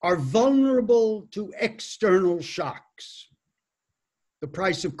 are vulnerable to external shocks. The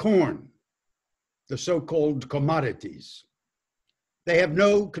price of corn, the so-called commodities. They have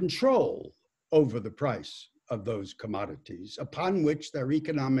no control over the price of those commodities upon which their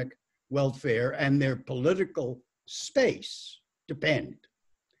economic welfare and their political space depend.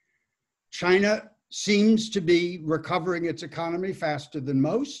 China seems to be recovering its economy faster than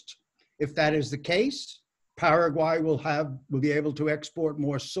most. If that is the case, Paraguay will be able to export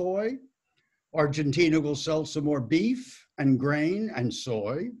more soy. Argentina will sell some more beef and grain and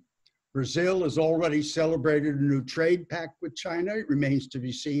soy. Brazil has already celebrated a new trade pact with China. It remains to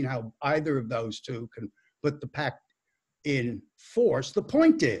be seen how either of those two can put the pact in force. The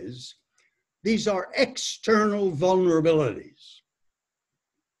point is, these are external vulnerabilities,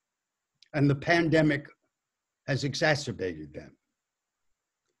 and the pandemic has exacerbated them.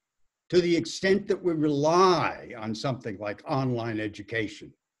 To the extent that we rely on something like online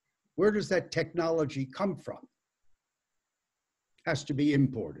education, where does that technology come from? It has to be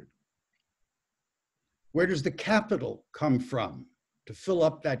imported. Where does the capital come from to fill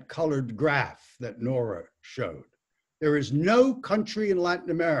up that colored graph that Nora showed? There is no country in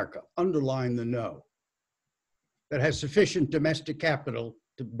Latin America, underline the no, that has sufficient domestic capital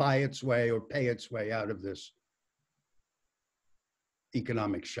to buy its way or pay its way out of this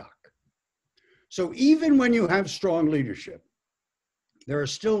economic shock. So even when you have strong leadership, there are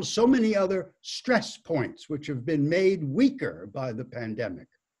still so many other stress points which have been made weaker by the pandemic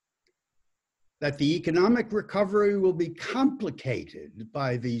that the economic recovery will be complicated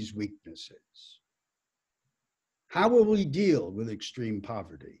by these weaknesses. How will we deal with extreme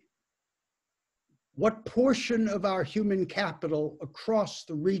poverty? What portion of our human capital across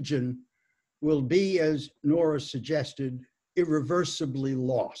the region will be, as Nora suggested, irreversibly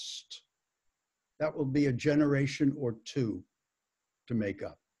lost? That will be a generation or two to make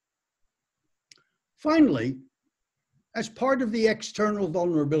up. Finally, as part of the external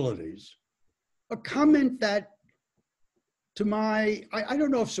vulnerabilities, a comment that to my, I don't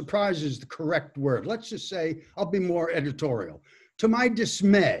know if surprise is the correct word. Let's just say, I'll be more editorial. To my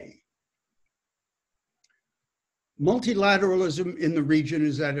dismay, multilateralism in the region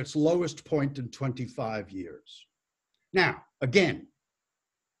is at its lowest point in 25 years. Now, again,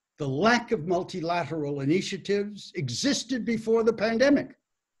 the lack of multilateral initiatives existed before the pandemic.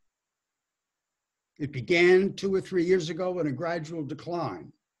 It began 2 or 3 years ago in a gradual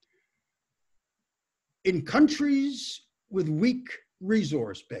decline. In countries with weak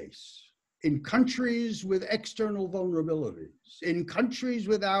resource base, in countries with external vulnerabilities, in countries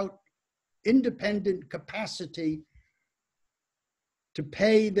without independent capacity to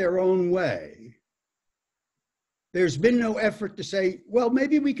pay their own way, there's been no effort to say, well,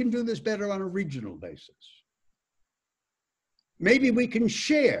 maybe we can do this better on a regional basis. Maybe we can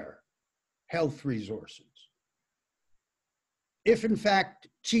share health resources. If in fact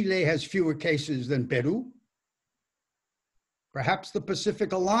Chile has fewer cases than Peru, perhaps the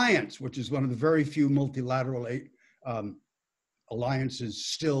Pacific Alliance, which is one of the very few multilateral alliances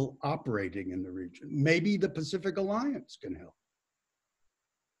still operating in the region, maybe the Pacific Alliance can help.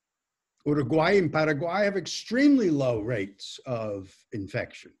 Uruguay and Paraguay have extremely low rates of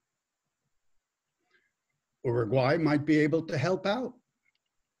infection. Uruguay might be able to help out.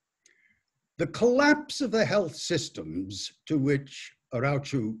 The collapse of the health systems to which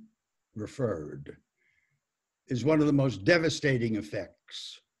Arachu referred is one of the most devastating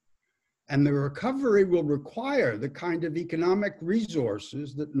effects. And the recovery will require the kind of economic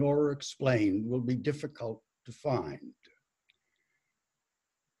resources that Nora explained will be difficult to find.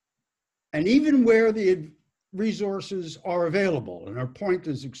 And even where the resources are available, and our point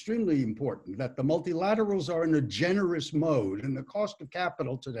is extremely important, that the multilaterals are in a generous mode, and the cost of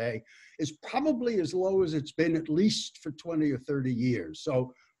capital today is probably as low as it's been at least for 20 or 30 years.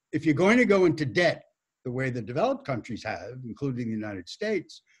 So if you're going to go into debt the way the developed countries have, including the United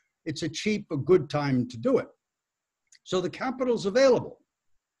States, it's a cheap, a good time to do it. So the capital's available.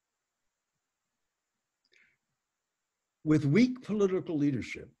 With weak political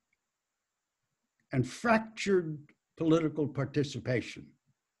leadership and fractured political participation,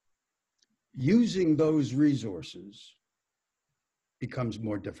 using those resources becomes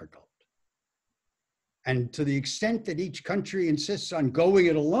more difficult. And to the extent that each country insists on going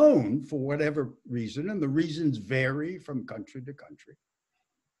it alone for whatever reason, and the reasons vary from country to country,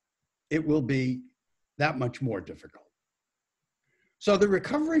 it will be that much more difficult. So the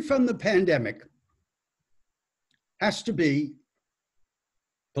recovery from the pandemic has to be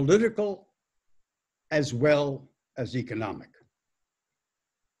political as well as economic.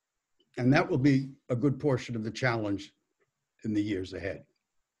 And that will be a good portion of the challenge in the years ahead.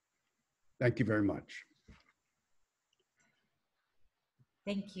 Thank you very much.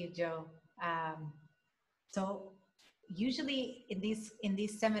 Thank you, Joe. So usually in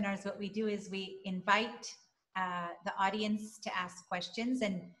these seminars, what we do is we invite the audience to ask questions,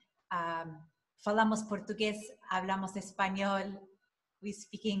 and falamos portugués, hablamos español, we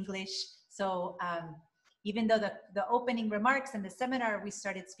speak English. So even though the opening remarks and the seminar, we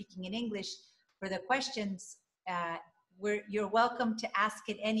started speaking in English, for the questions, you're welcome to ask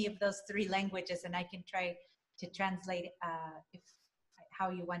in any of those 3 languages, and I can try to translate how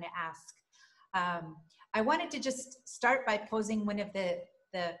you want to ask. I wanted to just start by posing one of the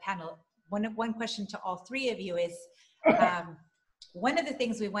panel, one question to all 3 of you is, one of the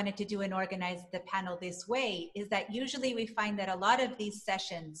things we wanted to do and organize the panel this way is that usually we find that a lot of these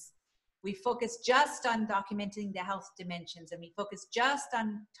sessions, we focus just on documenting the health dimensions, and we focus just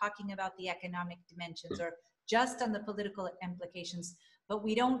on talking about the economic dimensions or just on the political implications, but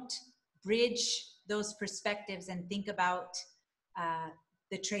we don't bridge those perspectives and think about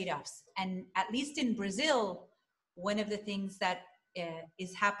the trade-offs. And at least in Brazil, one of the things that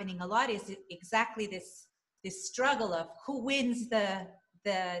is happening a lot is exactly this struggle of who wins the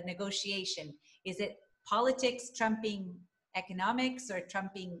negotiation. Is it politics trumping economics or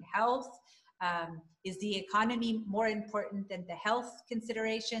trumping health? Is the economy more important than the health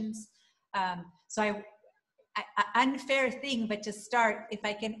considerations? So unfair thing, but to start, if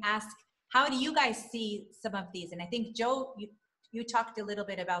I can ask, how do you guys see some of these? And I think Joe, you talked a little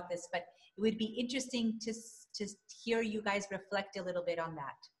bit about this, but it would be interesting to hear you guys reflect a little bit on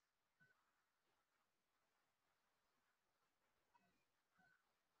that.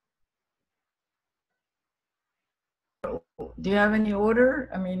 Do you have any order?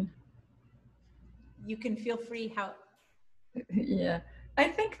 I mean, you can feel free how. Yeah, I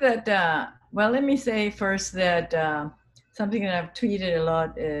think that, well, let me say first that something that I've tweeted a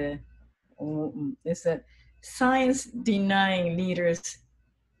lot is that science denying leaders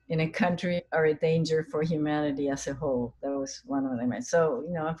in a country are a danger for humanity as a whole. That was one of them. So,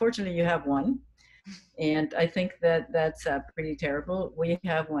 you know, unfortunately you have one. And I think that that's pretty terrible. We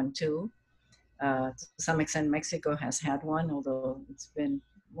have one too. To some extent, Mexico has had one, although it's been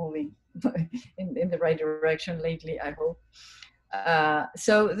moving in the right direction lately, I hope.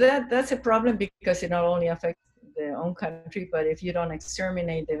 So that's a problem because it not only affects their own country, but if you don't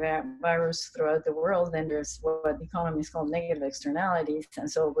exterminate the virus throughout the world, then there's what economists call negative externalities. And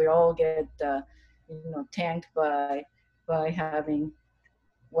so we all get, tanked by having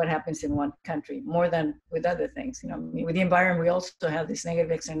what happens in one country more than with other things. You know, I mean, with the environment, we also have these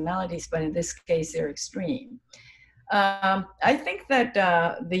negative externalities, but in this case, they're extreme. I think that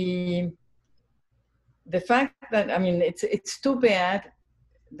the fact that, I mean, it's too bad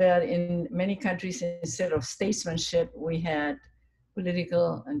that in many countries, instead of statesmanship, we had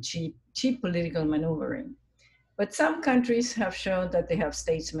political and cheap political maneuvering. But some countries have shown that they have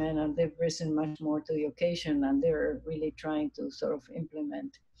statesmen and they've risen much more to the occasion, and they're really trying to sort of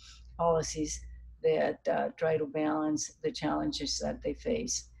implement policies that try to balance the challenges that they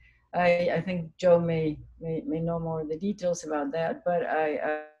face. I think Joe may know more of the details about that, but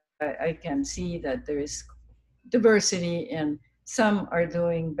I can see that there is diversity, and some are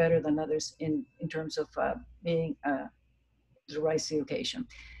doing better than others in terms of being to rise to the occasion.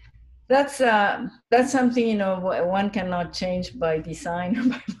 That's something, you know, one cannot change by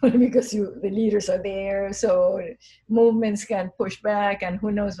design because the leaders are there, so movements can push back, and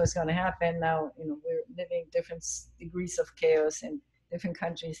who knows what's going to happen now. You know, we're living different degrees of chaos in different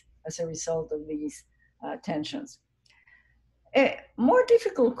countries as a result of these tensions. A more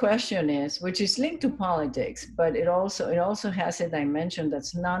difficult question is, which is linked to politics, but it also has a dimension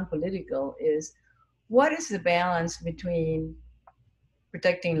that's non-political, is what is the balance between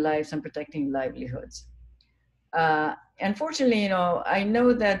protecting lives and protecting livelihoods? Unfortunately, you know, I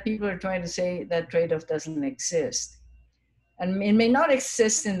know that people are trying to say that trade-off doesn't exist. And it may not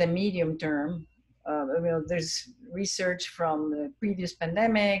exist in the medium term. You know, there's research from the previous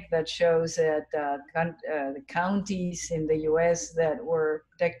pandemic that shows that the counties in the US that were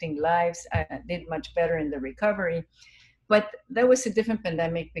protecting lives did much better in the recovery. But that was a different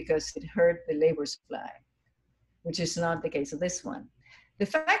pandemic because it hurt the labor supply, which is not the case of this one. The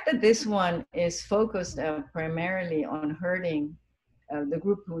fact that this one is focused primarily on hurting the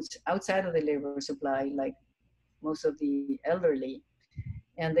group who's outside of the labor supply, like most of the elderly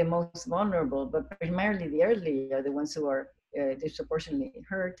and the most vulnerable, but primarily the elderly are the ones who are disproportionately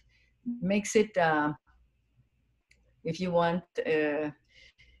hurt, makes it, if you want, in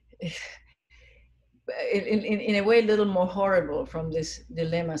a way, a little more horrible from this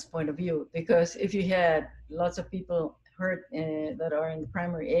dilemma's point of view. Because if you had lots of people hurt that are in the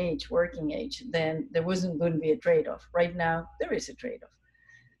primary age, working age, then there wouldn't be a trade-off. Right now, there is a trade-off.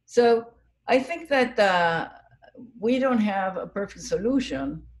 So I think that we don't have a perfect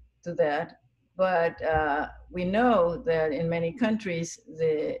solution to that, but we know that in many countries,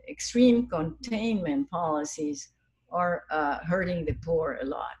 the extreme containment policies are hurting the poor a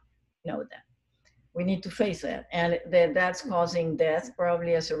lot. We know that. We need to face that. And that's causing death,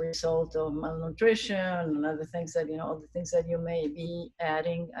 probably as a result of malnutrition and other things that, you know, all the things that you may be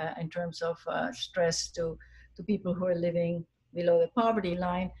adding in terms of stress to people who are living below the poverty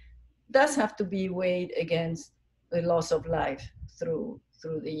line, does have to be weighed against the loss of life through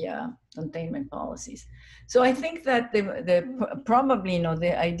the containment policies. So I think that probably, you know,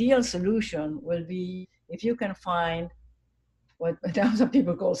 the ideal solution will be if you can find what some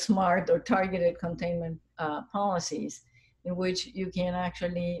people call smart or targeted containment policies, in which you can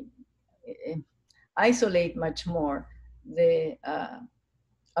actually isolate much more the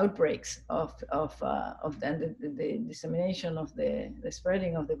outbreaks of the dissemination of the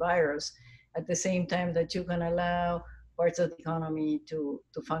spreading of the virus, at the same time that you can allow parts of the economy to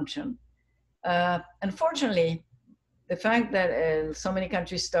function. Unfortunately, the fact that so many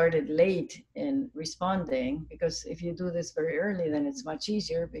countries started late in responding, because if you do this very early, then it's much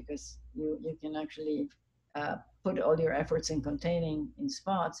easier because you can actually put all your efforts in containing in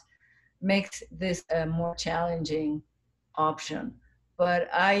spots. makes this a more challenging option. But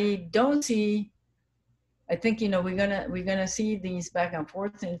I don't see, I think, we're gonna see these back and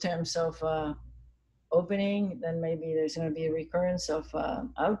forth in terms of opening. Then maybe there's going to be a recurrence of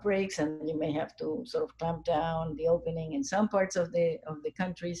outbreaks, and you may have to sort of clamp down the opening in some parts of the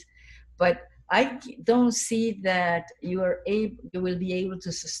countries. But I don't see that you will be able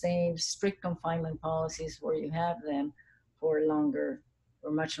to sustain strict confinement policies where you have them for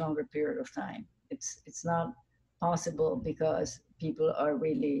much longer period of time. It's not possible, because people are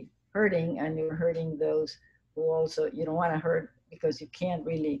really hurting, and you're hurting those who also you don't want to hurt, because you can't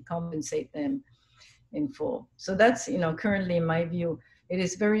really compensate them in full. So that's, currently in my view, it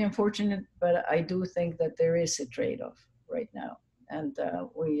is very unfortunate, but I do think that there is a trade-off right now, and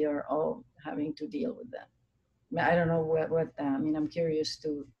we are all having to deal with that. I don't know what I'm curious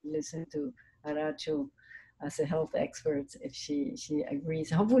to listen to Arachu as a health expert, if she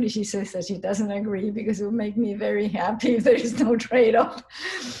agrees. Hopefully she says that she doesn't agree, because it will make me very happy if there is no trade-off.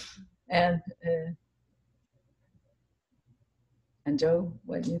 And Joe,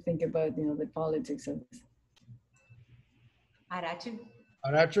 what do you think about the politics of this?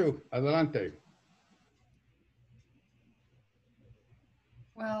 Arachu, adelante.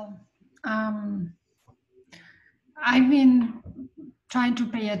 Well, I've been trying to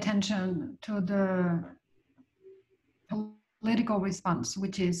pay attention to the political response,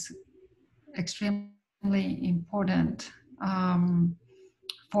 which is extremely important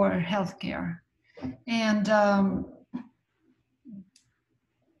for healthcare. And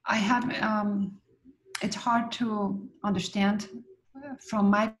I have, it's hard to understand from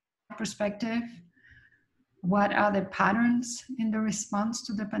my perspective what are the patterns in the response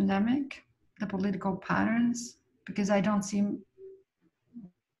to the pandemic, the political patterns, because I don't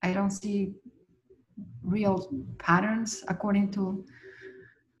see real patterns according to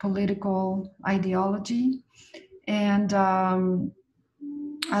political ideology. And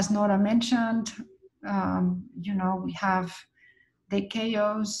as Nora mentioned, we have the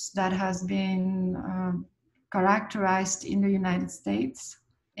chaos that has been characterized in the United States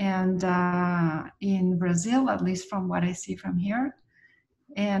and in Brazil, at least from what I see from here.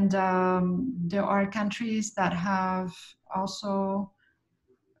 And there are countries that have also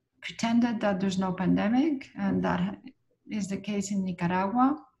pretended that there's no pandemic, and that is the case in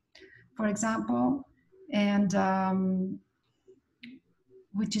Nicaragua, for example, and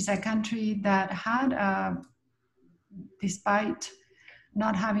which is a country that had, despite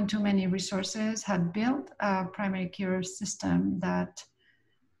not having too many resources, had built a primary care system that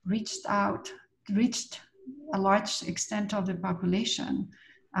reached a large extent of the population.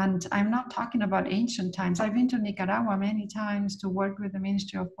 And I'm not talking about ancient times. I've been to Nicaragua many times to work with the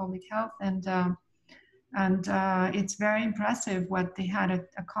Ministry of Public Health, and it's very impressive what they had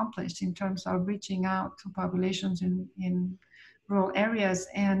accomplished in terms of reaching out to populations in rural areas.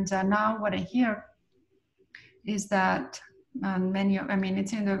 And now what I hear is that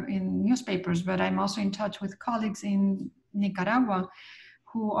it's in newspapers, but I'm also in touch with colleagues in Nicaragua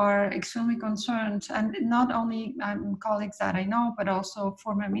who are extremely concerned, and not only colleagues that I know, but also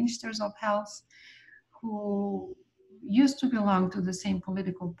former ministers of health who used to belong to the same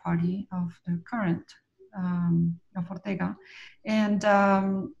political party of the current of Ortega, and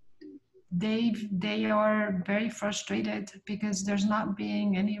they are very frustrated because there's not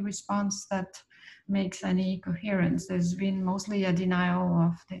being any response that makes any coherence. There's been mostly a denial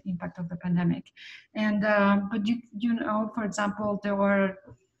of the impact of the pandemic. And but for example, there were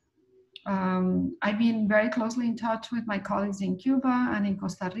I've been very closely in touch with my colleagues in Cuba and in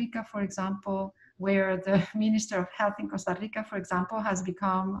Costa Rica, for example, where the Minister of Health in Costa Rica, for example, has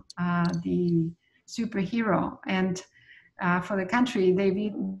become the superhero. And for the country,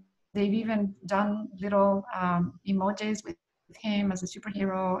 they've even done little emojis with him as a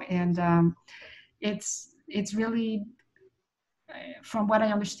superhero. And it's really, from what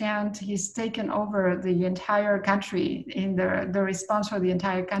I understand, he's taken over the entire country in the response for the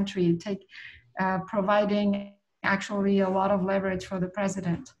entire country, providing actually a lot of leverage for the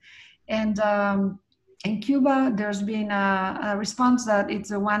president. And in Cuba, there's been a response that it's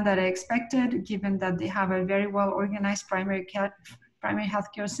the one that I expected, given that they have a very well organized primary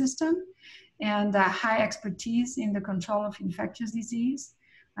healthcare system and high expertise in the control of infectious disease.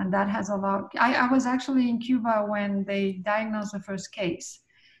 And that has allowed, I was actually in Cuba when they diagnosed the first case.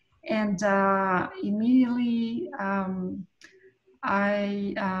 And immediately,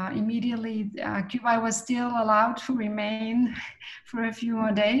 Cuba was still allowed to remain for a few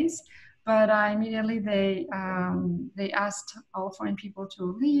more days, but immediately they asked all foreign people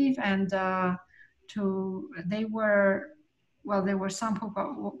to leave, and they were well, there were some who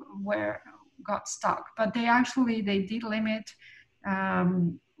got stuck, but they did limit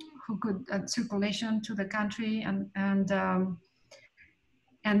who could circulation to the country, and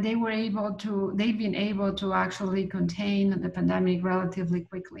they've been able to actually contain the pandemic relatively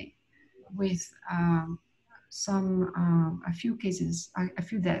quickly with a few cases, a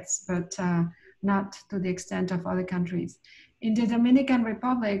few deaths, but not to the extent of other countries. In the Dominican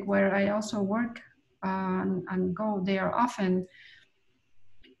Republic, where I also work and go there often,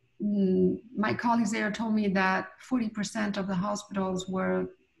 my colleagues there told me that 40% of the hospitals were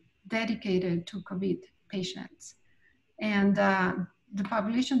dedicated to COVID patients. And the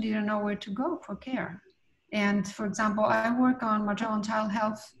population didn't know where to go for care. And for example, I work on maternal and child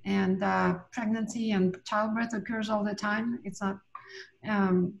health, and pregnancy and childbirth occurs all the time. It's not,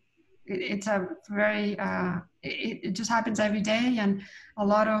 it's a very, it just happens every day. And a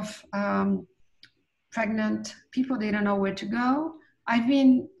lot of pregnant people, they don't know where to go.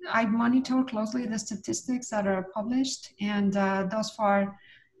 I monitor closely the statistics that are published, and thus far,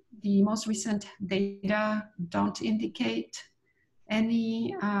 the most recent data don't indicate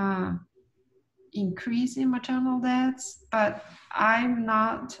any increase in maternal deaths, but I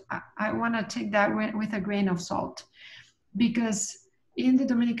want to take that with a grain of salt, because in the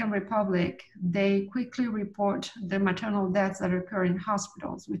Dominican Republic, they quickly report the maternal deaths that occur in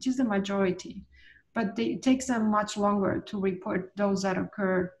hospitals, which is the majority, but it takes them much longer to report those that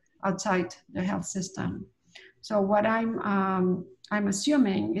occur outside the health system. So what I'm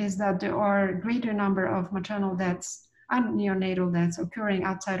assuming is that there are a greater number of maternal deaths and neonatal deaths occurring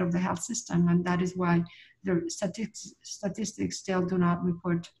outside of the health system, and that is why the statistics still do not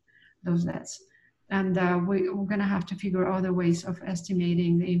report those deaths. And we're gonna have to figure other ways of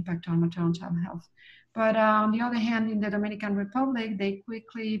estimating the impact on maternal child health. But on the other hand, in the Dominican Republic, they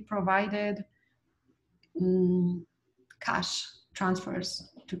quickly provided cash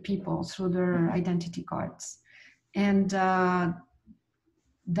transfers to people through their identity cards. And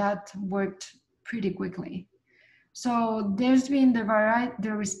that worked pretty quickly. So there's been the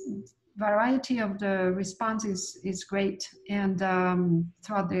variety of the responses is great, and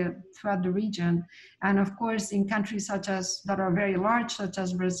throughout the region. And of course, in countries that are very large, such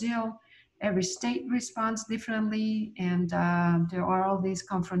as Brazil, every state responds differently, and there are all these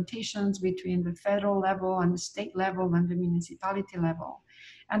confrontations between the federal level and the state level and the municipality level.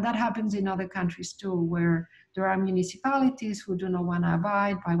 And that happens in other countries too, where there are municipalities who do not want to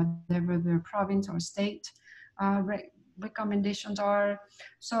abide by whatever their province or state recommendations are.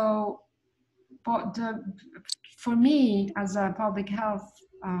 So for me, as a public health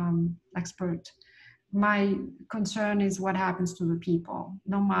expert, my concern is what happens to the people,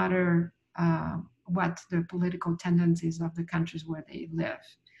 no matter what the political tendencies of the countries where they live.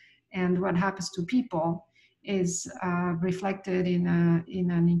 And what happens to people is reflected in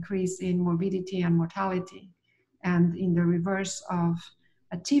an increase in morbidity and mortality, and in the reverse of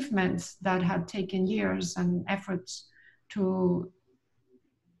achievements that had taken years and efforts to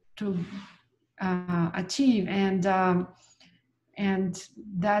achieve, and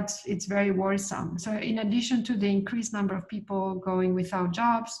it's very worrisome. So in addition to the increased number of people going without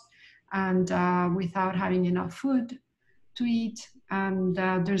jobs and without having enough food to eat, and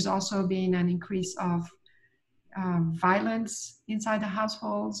there's also been an increase of violence inside the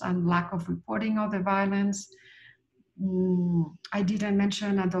households and lack of reporting of the violence. I didn't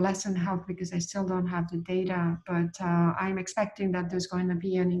mention adolescent health because I still don't have the data, but I'm expecting that there's going to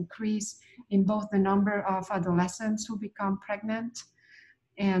be an increase in both the number of adolescents who become pregnant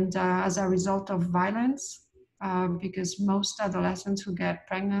and as a result of violence, because most adolescents who get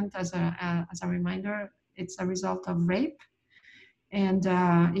pregnant, as a reminder, it's a result of rape. And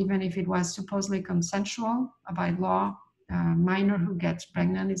even if it was supposedly consensual by law, a minor who gets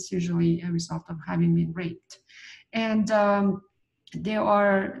pregnant is usually a result of having been raped. And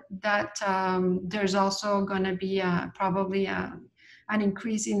there's also going to be probably an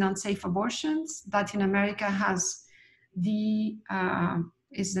increase in unsafe abortions. Latin America has the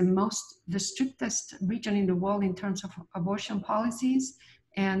strictest region in the world in terms of abortion policies,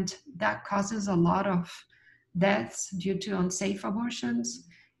 and that causes a lot of deaths due to unsafe abortions.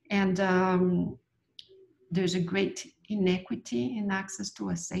 And there's a great inequity in access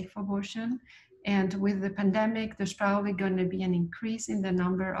to a safe abortion. And with the pandemic, there's probably going to be an increase in the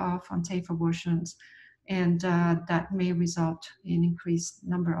number of unsafe abortions, and that may result in increased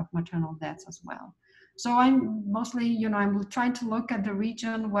number of maternal deaths as well. So I'm mostly, I'm trying to look at the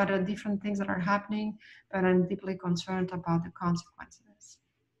region, what are different things that are happening, but I'm deeply concerned about the consequences.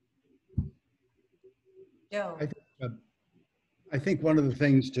 Joe. I think one of the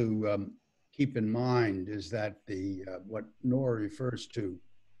things to keep in mind is that what Nora refers to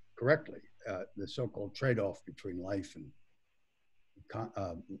correctly, the so-called trade-off between life and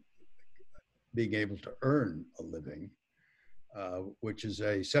being able to earn a living, which is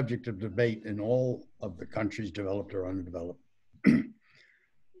a subject of debate in all of the countries, developed or undeveloped.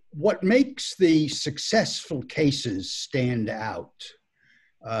 What makes the successful cases stand out,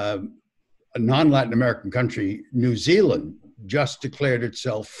 a non-Latin American country, New Zealand, just declared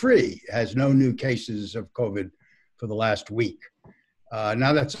itself free, has no new cases of COVID for the last week.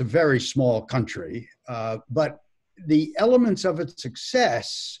 Now that's a very small country, but the elements of its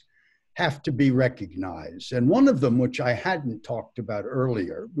success have to be recognized. And one of them, which I hadn't talked about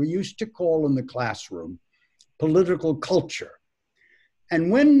earlier, we used to call in the classroom political culture.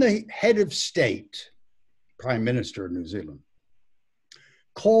 And when the head of state, Prime Minister of New Zealand,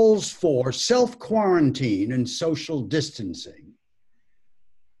 calls for self-quarantine and social distancing,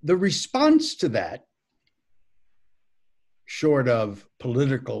 the response to that, short of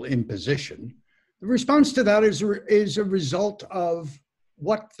political imposition, the response to that is a result of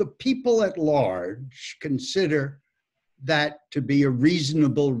what the people at large consider that to be a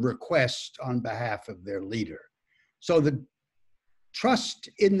reasonable request on behalf of their leader. So the trust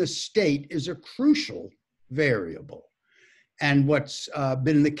in the state is a crucial variable. And what's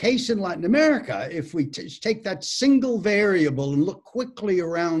been the case in Latin America, if we take that single variable and look quickly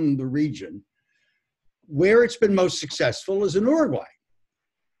around the region, where it's been most successful is in Uruguay.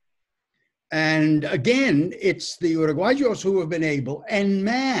 And again, it's the Uruguayos who have been able en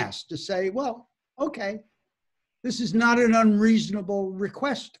masse to say, well, okay, this is not an unreasonable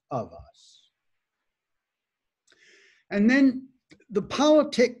request of us. And then the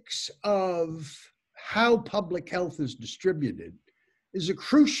politics of how public health is distributed is a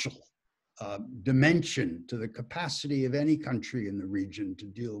crucial dimension to the capacity of any country in the region to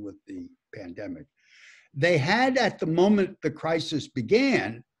deal with the pandemic. They had, at the moment the crisis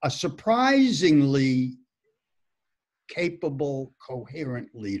began, a surprisingly capable, coherent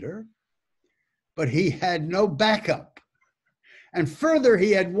leader, but he had no backup. And further,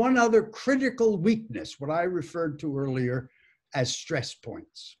 he had one other critical weakness, what I referred to earlier as stress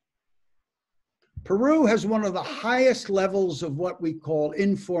points. Peru has one of the highest levels of what we call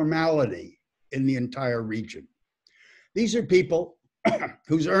informality in the entire region. These are people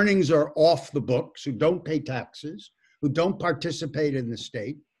whose earnings are off the books, who don't pay taxes, who don't participate in the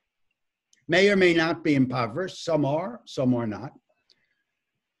state, may or may not be impoverished. Some are not.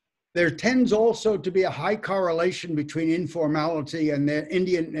 There tends also to be a high correlation between informality and their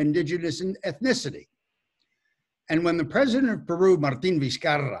indigenous ethnicity. And when the president of Peru, Martin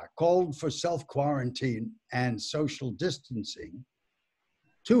Vizcarra, called for self-quarantine and social distancing,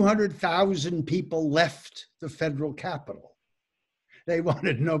 200,000 people left the federal capital. They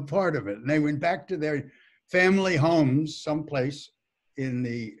wanted no part of it. And they went back to their family homes someplace in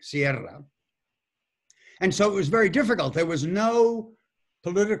the Sierra. And so it was very difficult. There was no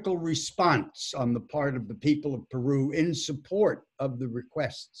political response on the part of the people of Peru in support of the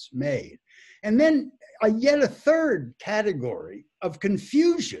requests made. And then yet a third category of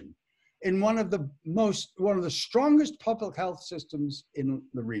confusion in one of the strongest public health systems in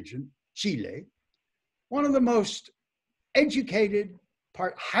the region, Chile, one of the most educated,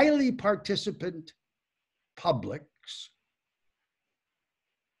 highly participant publics,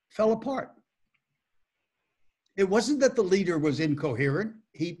 fell apart. It wasn't that the leader was incoherent.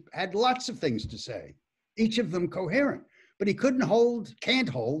 He had lots of things to say, each of them coherent, but he can't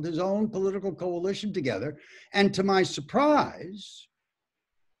hold his own political coalition together. And to my surprise,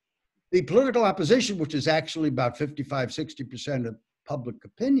 the political opposition, which is actually about 55–60% of public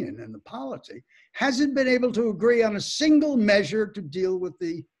opinion and the polity, hasn't been able to agree on a single measure to deal with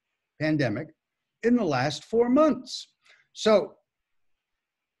the pandemic in the last 4 months. So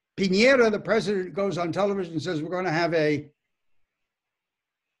Piñera, the president, goes on television and says, we're going to have a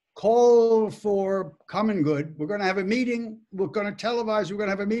call for common good. We're going to have a meeting. We're going to televise. We're going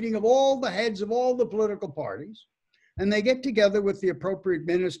to have a meeting of all the heads of all the political parties. And they get together with the appropriate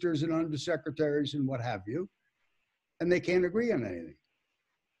ministers and undersecretaries and what have you. And they can't agree on anything.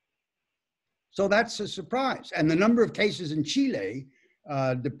 So that's a surprise. And the number of cases in Chile,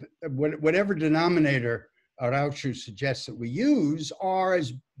 whatever denominator Arachu suggests that we use, are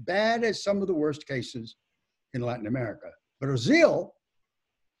as bad as some of the worst cases in Latin America. Brazil,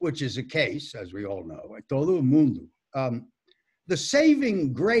 which is a case, as we all know, todo el mundo, the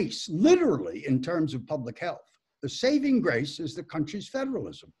saving grace, literally in terms of public health, the saving grace is the country's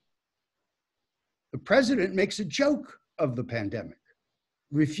federalism. The president makes a joke of the pandemic,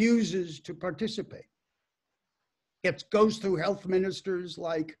 refuses to participate, goes through health ministers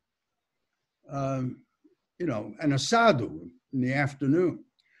like you know, an asado in the afternoon.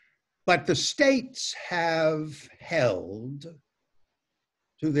 But the states have held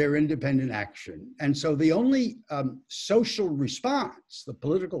to their independent action. And so the only social response, the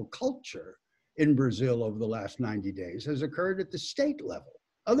political culture in Brazil over the last 90 days has occurred at the state level.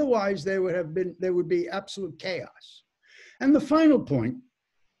 Otherwise, there would be absolute chaos. And the final point,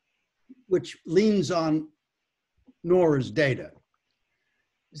 which leans on Nora's data,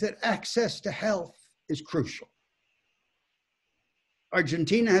 is that access to health is crucial.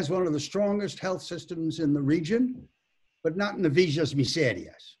 Argentina has one of the strongest health systems in the region, but not in the villas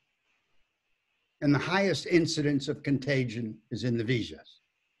miserias. And the highest incidence of contagion is in the villas.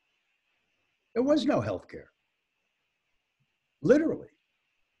 There was no healthcare, literally.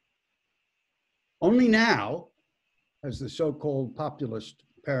 Only now has the so-called populist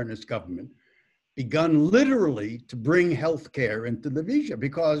Peronist government begun literally to bring healthcare into the villa,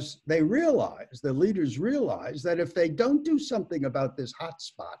 because they realize, the leaders realize, that if they don't do something about this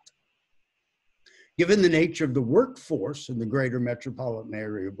hotspot, given the nature of the workforce in the greater metropolitan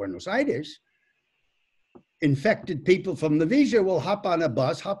area of Buenos Aires, infected people from the villa will hop on a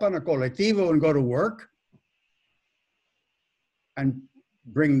bus, hop on a colectivo and go to work and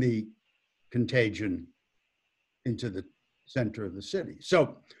bring the contagion into the center of the city.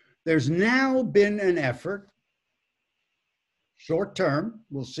 So there's now been an effort, short term,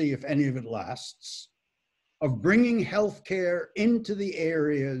 we'll see if any of it lasts, of bringing healthcare into the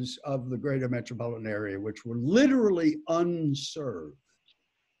areas of the greater metropolitan area, which were literally unserved.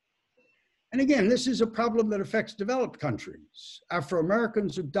 And again, this is a problem that affects developed countries.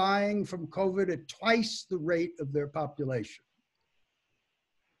 Afro-Americans are dying from COVID at twice the rate of their population.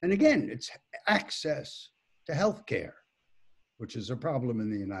 And again, it's access to healthcare, which is a problem in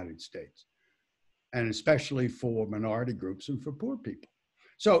the United States, and especially for minority groups and for poor people.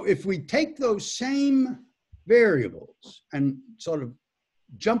 So if we take those same variables and sort of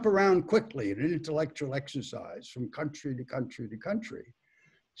jump around quickly in an intellectual exercise from country to country to country,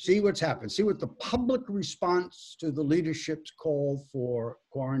 see what's happened, see what the public response to the leadership's call for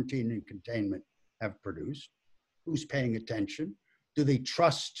quarantine and containment have produced, who's paying attention, do they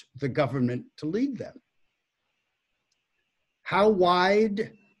trust the government to lead them? How widespread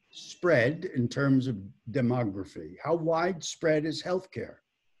in terms of demography, how widespread is healthcare?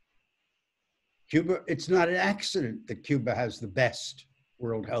 Cuba, it's not an accident that Cuba has the best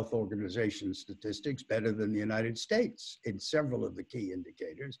World Health Organization statistics, better than the United States in several of the key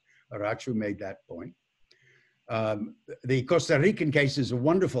indicators. Arachu made that point. The Costa Rican case is a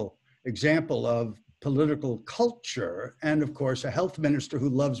wonderful example of political culture and, of course, a health minister who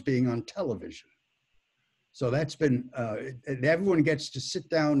loves being on television. So that's been, everyone gets to sit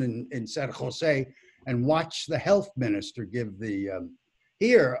down in San Jose and watch the health minister give the,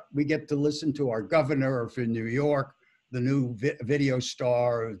 here we get to listen to our governor, or for New York, the new video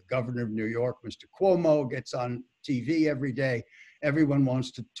star, governor of New York, Mr. Cuomo, gets on TV every day. Everyone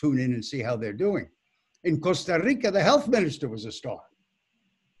wants to tune in and see how they're doing. In Costa Rica, the health minister was a star.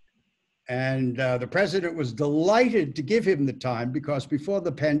 And the president was delighted to give him the time, because before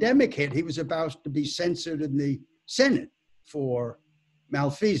the pandemic hit, he was about to be censored in the Senate for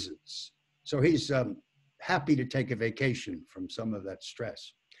malfeasance. So he's happy to take a vacation from some of that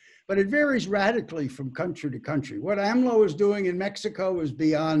stress. But it varies radically from country to country. What AMLO is doing in Mexico is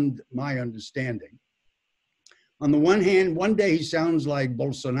beyond my understanding. On the one hand, one day he sounds like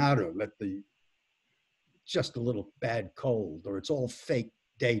Bolsonaro, that just a little bad cold, or it's all fake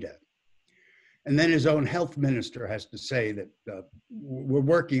data. And then his own health minister has to say that we're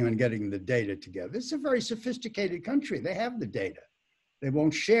working on getting the data together. This is a very sophisticated country. They have the data. They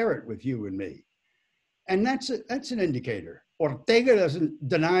won't share it with you and me. And that's an indicator. Ortega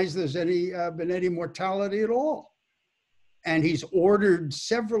denies there's been any mortality at all. And he's ordered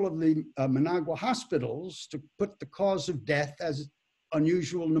several of the Managua hospitals to put the cause of death as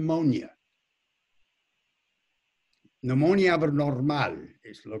unusual pneumonia. Pneumonia abnormal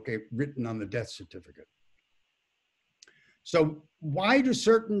is written on the death certificate. So why do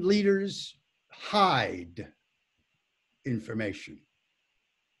certain leaders hide information?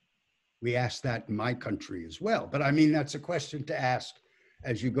 We ask that in my country as well. But I mean, that's a question to ask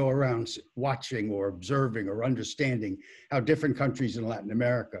as you go around watching or observing or understanding how different countries in Latin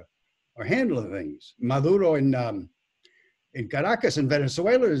America are handling things. Maduro in Caracas in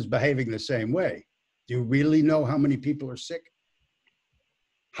Venezuela is behaving the same way. Do you really know how many people are sick?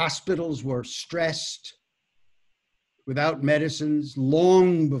 Hospitals were stressed without medicines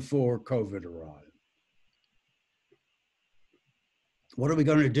long before COVID arrived. What are we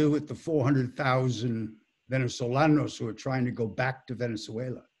going to do with the 400,000 Venezolanos who are trying to go back to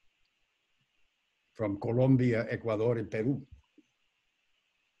Venezuela? from Colombia, Ecuador, and Peru.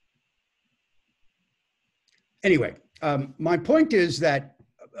 Anyway, my point is that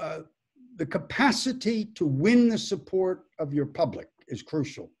the capacity to win the support of your public is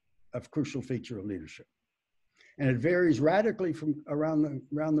crucial, a crucial feature of leadership. And it varies radically from around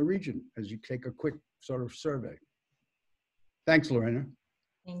the region as you take a quick sort of survey. Thanks, Lorena.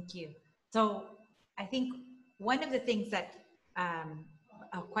 Thank you. So I think one of the things that,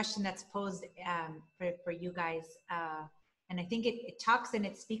 a question that's posed for you guys, and I think it talks and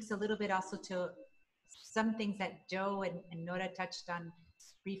it speaks a little bit also to some things that Joe and Nora touched on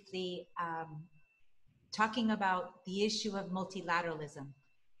briefly, talking about the issue of multilateralism.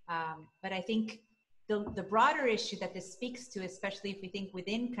 But I think the broader issue that this speaks to, especially if we think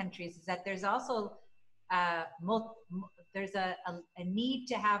within countries, is that there's also there's a need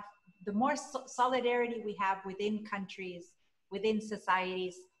to have, the more solidarity we have within countries, within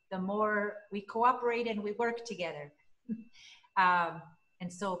societies, the more we cooperate and we work together.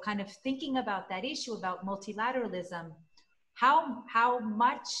 And so kind of thinking about that issue about multilateralism, how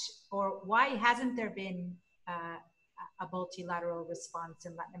much or why hasn't there been a multilateral response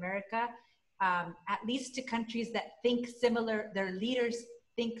in Latin America, at least to countries that think similar, their leaders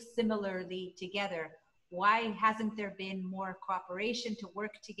think similarly together? Why hasn't there been more cooperation to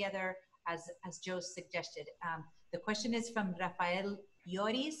work together as Joe suggested? The question is from Rafael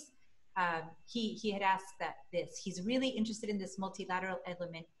Lloris. He had asked this. He's really interested in this multilateral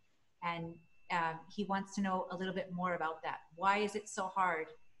element, and he wants to know a little bit more about that. Why is it so hard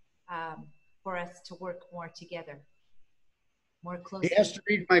for us to work more together, more closely? He has to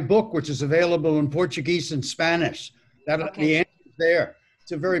read my book, which is available in Portuguese and Spanish. Okay. The answer is there.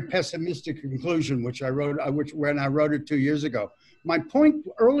 It's a very pessimistic conclusion, which I wrote, when I wrote it 2 years ago. My point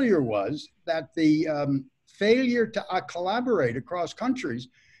earlier was that the failure to collaborate across countries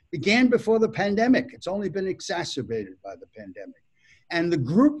began before the pandemic. It's only been exacerbated by the pandemic. And the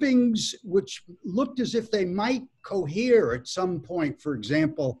groupings which looked as if they might cohere at some point, for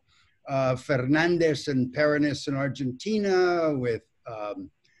example, Fernandez and Peronis in Argentina with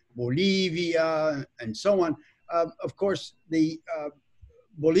Bolivia and so on. Of course,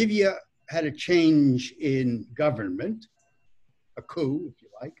 Bolivia had a change in government, a coup, if you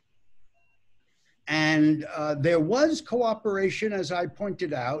like. And there was cooperation, as I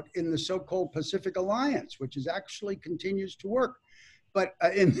pointed out, in the so-called Pacific Alliance, which actually continues to work. But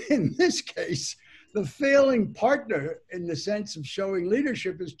in this case, the failing partner in the sense of showing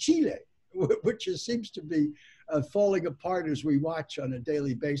leadership is Chile, which seems to be falling apart as we watch on a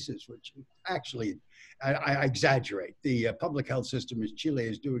daily basis, which actually, I exaggerate. The public health system in Chile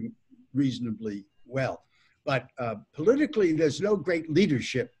is doing reasonably well. But politically, there's no great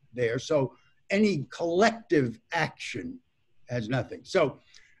leadership there. So any collective action has nothing. So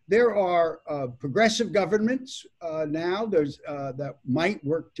there are progressive governments now that might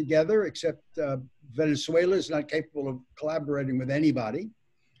work together, except Venezuela is not capable of collaborating with anybody.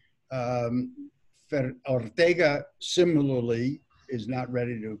 Ortega similarly is not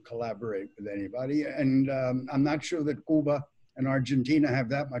ready to collaborate with anybody. And I'm not sure that Cuba and Argentina have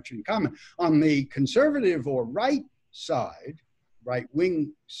that much in common. On the conservative or right side,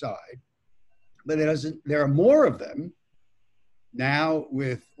 right-wing side, but there are more of them now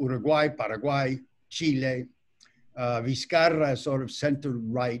with Uruguay, Paraguay, Chile, Vizcarra, sort of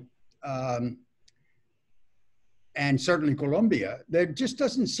center-right, and certainly Colombia. There just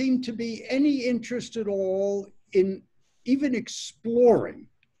doesn't seem to be any interest at all in even exploring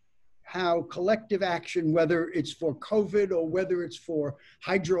how collective action, whether it's for COVID or whether it's for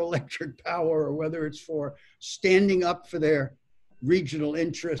hydroelectric power or whether it's for standing up for their regional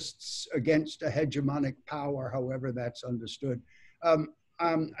interests against a hegemonic power, however that's understood.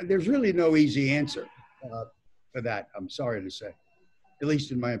 There's really no easy answer for that, I'm sorry to say, at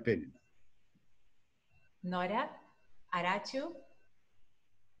least in my opinion. Nora, Arachu?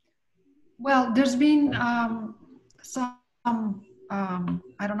 Well, there's been some,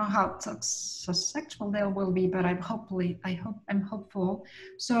 I don't know how successful they will be, but I'm hopeful.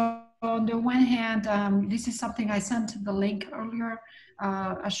 So on the one hand, this is something I sent the link earlier,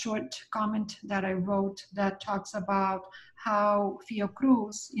 a short comment that I wrote that talks about how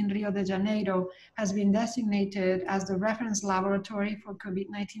Fiocruz in Rio de Janeiro has been designated as the reference laboratory for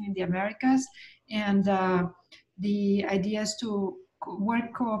COVID-19 in the Americas. And the idea is to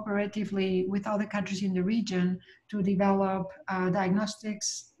work cooperatively with other countries in the region to develop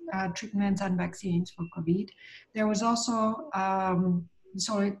diagnostics, treatments, and vaccines for COVID. There was also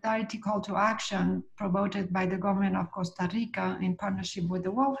solidarity call to action promoted by the government of Costa Rica in partnership with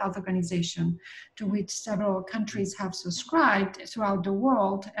the World Health Organization, to which several countries have subscribed throughout the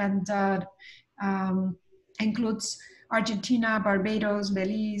world. And includes Argentina, Barbados,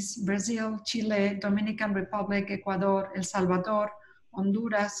 Belize, Brazil, Chile, Dominican Republic, Ecuador, El Salvador,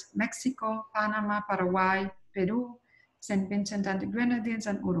 Honduras, Mexico, Panama, Paraguay, Peru, St. Vincent and the Grenadines,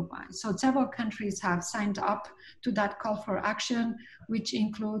 and Uruguay. So several countries have signed up to that call for action, which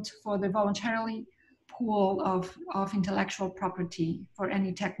includes for the voluntarily pool of intellectual property for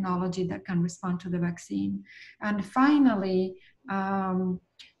any technology that can respond to the vaccine. And finally,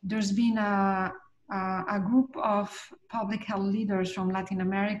 there's been a group of public health leaders from Latin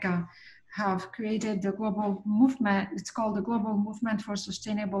America have created the global movement. It's called the Global Movement for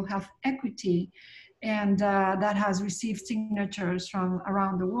Sustainable Health Equity. And that has received signatures from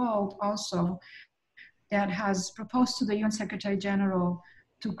around the world also, that has proposed to the UN Secretary General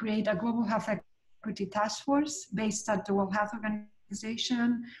to create a global health equity task force based at the World Health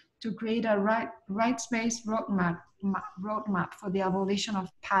Organization to create a rights-based roadmap for the abolition of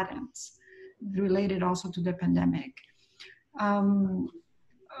patents related also to the pandemic.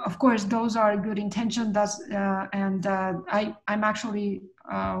 Of course, those are good intentions, I'm actually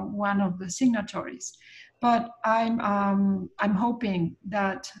one of the signatories, but I'm hoping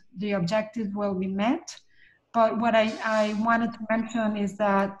that the objective will be met. But what I wanted to mention is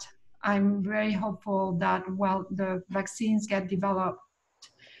that I'm very hopeful that while the vaccines get developed,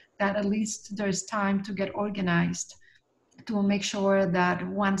 that at least there's time to get organized to make sure that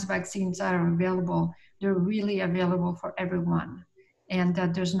once vaccines are available, they're really available for everyone, and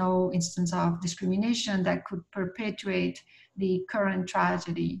that there's no instance of discrimination that could perpetuate the current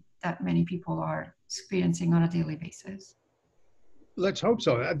tragedy that many people are experiencing on a daily basis. Let's hope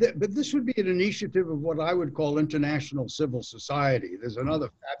so. But this would be an initiative of what I would call international civil society. There's another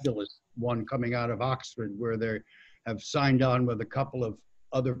fabulous one coming out of Oxford where they have signed on with a couple of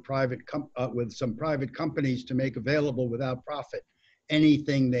other with some private companies to make available without profit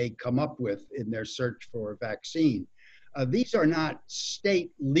anything they come up with in their search for a vaccine. These are not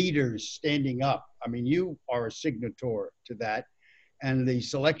state leaders standing up. I mean, you are a signator to that. And the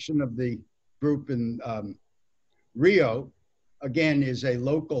selection of the group in Rio, again, is a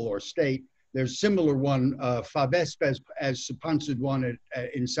local or state. There's similar one, FABESP, as sponsored one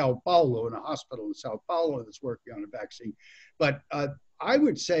in Sao Paulo, in a hospital in Sao Paulo that's working on a vaccine. But I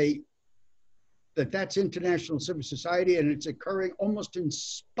would say that that's international civil society, and it's occurring almost in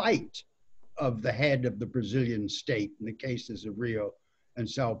spite of the head of the Brazilian state in the cases of Rio and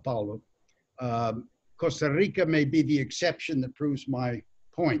Sao Paulo. Costa Rica may be the exception that proves my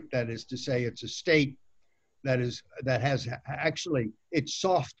point. That is to say, it's a state that has actually its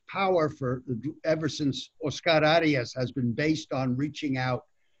soft power for ever since Oscar Arias has been based on reaching out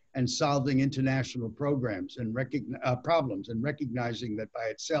and solving international programs and problems and recognizing that by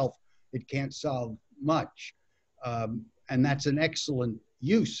itself it can't solve much. And that's an excellent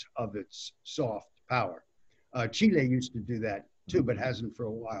use of its soft power. Chile used to do that too, but hasn't for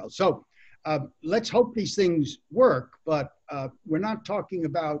a while. So let's hope these things work, but we're not talking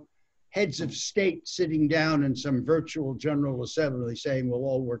about heads of state sitting down in some virtual General Assembly saying we'll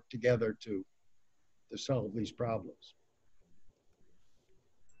all work together to solve these problems.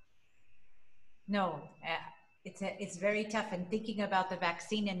 No, it's very tough. And thinking about the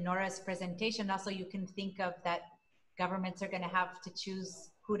vaccine in Nora's presentation, also you can think of that governments are going to have to choose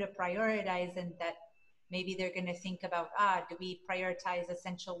who to prioritize, and that maybe they're going to think about, do we prioritize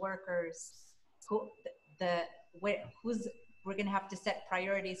essential workers? We're going to have to set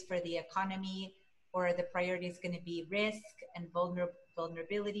priorities for the economy, or are the priorities going to be risk and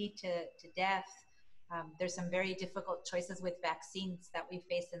vulnerability to death? There's some very difficult choices with vaccines that we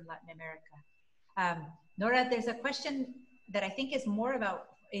face in Latin America. Nora, there's a question that I think is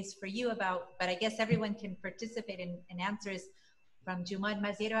for you about, but I guess everyone can participate and answer, is from Jumad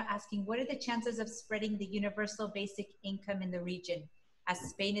Mazero asking, what are the chances of spreading the universal basic income in the region as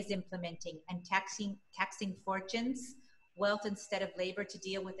Spain is implementing, and taxing fortunes, wealth instead of labor, to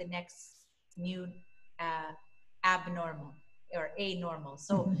deal with the next new abnormal or anormal?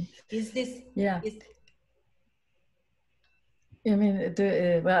 So is this... Yeah. I mean,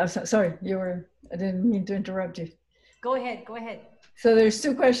 well, sorry, I didn't mean to interrupt you. Go ahead. So there's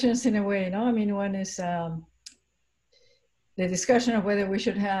two questions in a way, no? I mean, one is the discussion of whether we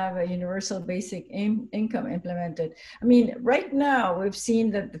should have a universal basic income implemented. I mean, right now we've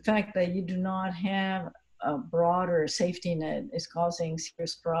seen that the fact that you do not have a broader safety net is causing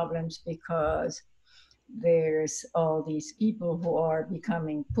serious problems, because there's all these people who are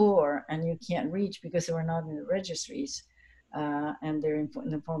becoming poor and you can't reach because they were not in the registries. And they're in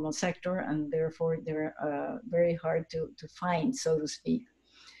the formal sector, and therefore they're very hard to find, so to speak.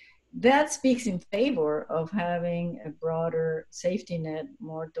 that speaks in favor of having a broader safety net,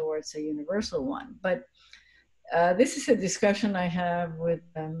 more towards a universal one. But this is a discussion I have with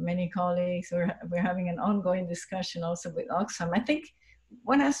many colleagues. We're having an ongoing discussion also with Oxfam. I think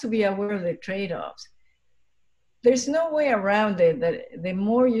one has to be aware of the trade-offs. There's no way around it that the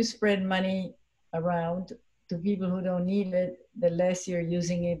more you spread money around to people who don't need it, the less you're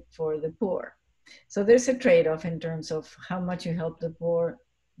using it for the poor. So there's a trade-off in terms of how much you help the poor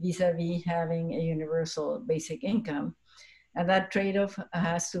vis-a-vis having a universal basic income. And that trade-off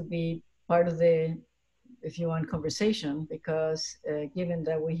has to be part of the, if you want, conversation, because given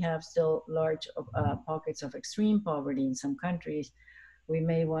that we have still large pockets of extreme poverty in some countries, we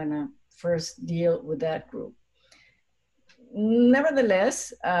may want to first deal with that group.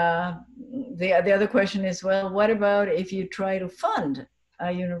 Nevertheless, the other question is, well, what about if you try to fund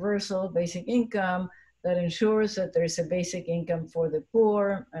a universal basic income that ensures that there's a basic income for the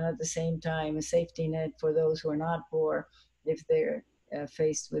poor and at the same time a safety net for those who are not poor if they're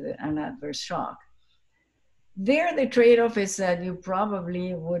faced with an adverse shock? There, the trade-off is that you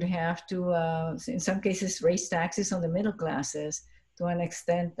probably would have to, in some cases, raise taxes on the middle classes to an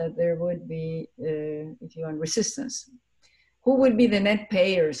extent that there would be, if you want, resistance. Who would be the net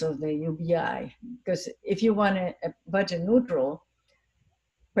payers of the UBI? Because if you want a budget neutral,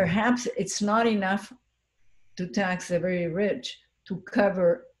 perhaps it's not enough to tax the very rich to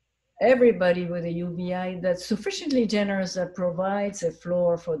cover everybody with a UBI that's sufficiently generous that provides a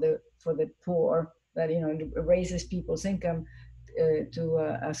floor for the poor, that, you know, raises people's income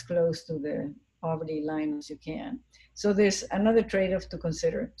to as close to the poverty line as you can. So there's another trade-off to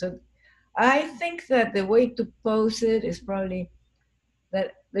consider. So I think that the way to pose it is probably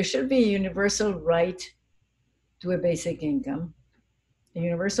that there should be a universal right to a basic income. A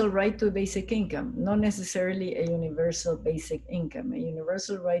universal right to a basic income, not necessarily a universal basic income, a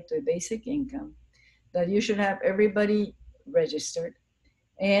universal right to a basic income, that you should have everybody registered.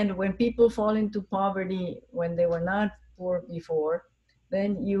 And when people fall into poverty when they were not poor before,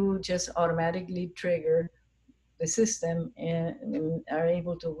 then you just automatically trigger the system and are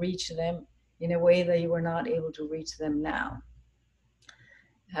able to reach them in a way that you were not able to reach them now.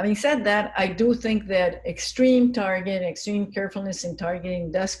 Having said that, I do think that extreme carefulness in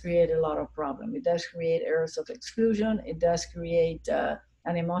targeting does create a lot of problem. It does create errors of exclusion. It does create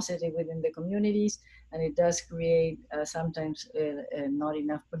animosity within the communities, and it does create sometimes not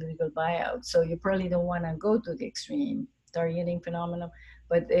enough political buyout. So you probably don't want to go to the extreme targeting phenomenon,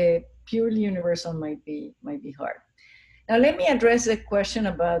 but purely universal might be hard. Now let me address the question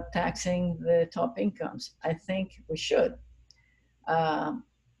about taxing the top incomes. I think we should.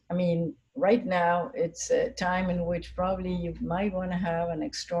 I mean, right now it's a time in which probably you might want to have an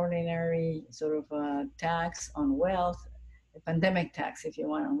extraordinary sort of tax on wealth, a pandemic tax, if you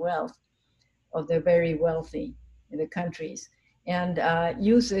want, on wealth of the very wealthy in the countries, and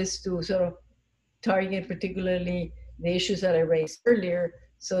use this to sort of target particularly the issues that I raised earlier,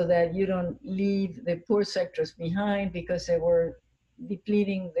 so that you don't leave the poor sectors behind because they were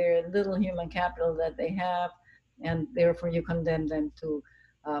depleting their little human capital that they have, and therefore you condemn them to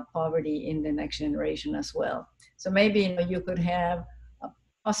poverty in the next generation as well. So maybe you could have a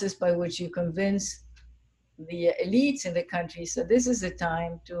process by which you convince the elites in the countries that this is the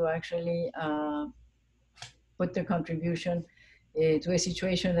time to actually put their contribution to a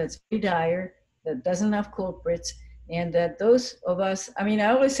situation that's very dire, that doesn't have culprits, and that those of us, I mean,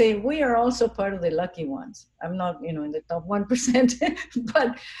 I always say we are also part of the lucky ones. I'm not, in the top 1%,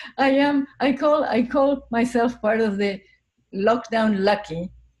 but I call myself part of the lockdown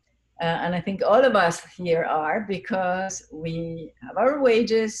lucky. And I think all of us here are, because we have our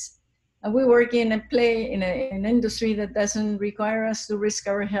wages and we work in an industry that doesn't require us to risk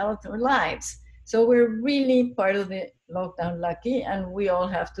our health or lives. So we're really part of the lockdown lucky, and we all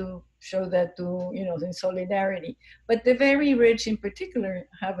have to show that in solidarity. But the very rich in particular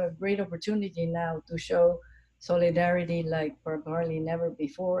have a great opportunity now to show solidarity like probably never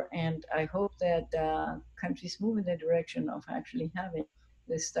before. And I hope that countries move in the direction of actually having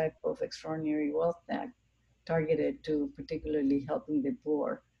this type of extraordinary wealth tax targeted to particularly helping the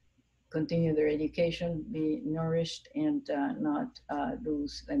poor continue their education, be nourished, and not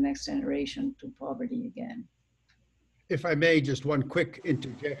lose the next generation to poverty again. If I may, just one quick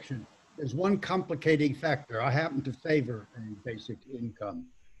interjection. There's one complicating factor. I happen to favor a basic income.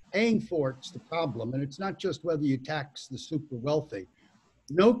 Paying for it's the problem, and it's not just whether you tax the super wealthy.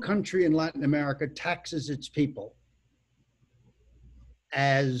 No country in Latin America taxes its people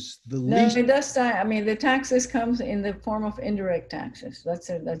as the least. No, it does. I mean, the taxes comes in the form of indirect taxes. That's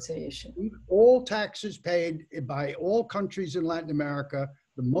the issue. All taxes paid by all countries in Latin America,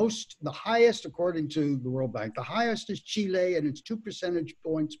 The highest, according to the World Bank, the highest is Chile, and it's 2 percentage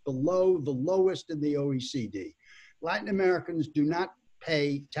points below the lowest in the OECD. Latin Americans do not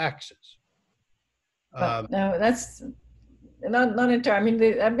pay taxes. No, that's not entirely. I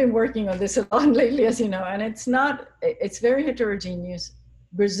mean, I've been working on this a lot lately, as you know, and it's very heterogeneous.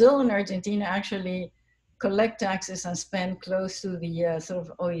 Brazil and Argentina actually collect taxes and spend close to the sort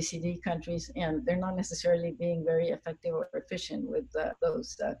of OECD countries, and they're not necessarily being very effective or efficient with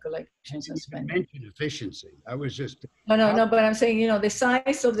those collections and spending. You mentioned efficiency. I was just... No, but I'm saying, you know, the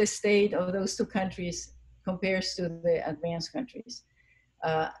size of the state of those two countries compares to the advanced countries.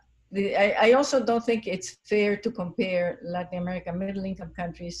 I also don't think it's fair to compare Latin American middle-income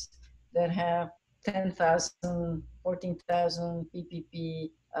countries that have 10,000, 14,000 PPP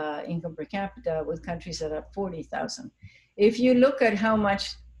income per capita with countries that have 40,000. If you look at how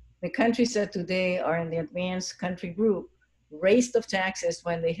much the countries that today are in the advanced country group raised of taxes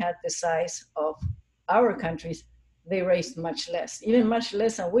when they had the size of our countries, they raised much less, even much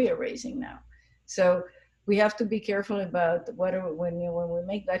less than we are raising now. So we have to be careful about when we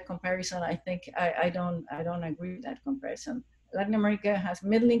make that comparison. I think I don't agree with that comparison. Latin America has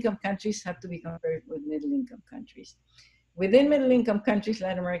middle-income countries have to be compared with middle-income countries. Within middle-income countries,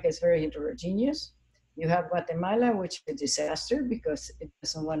 Latin America is very heterogeneous. You have Guatemala, which is a disaster because it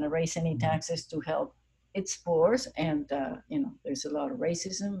doesn't want to raise any taxes to help its poor, and you know, there's a lot of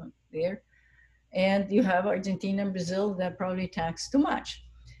racism there. And you have Argentina and Brazil that probably tax too much.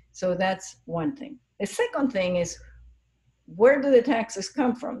 So that's one thing. The second thing is, where do the taxes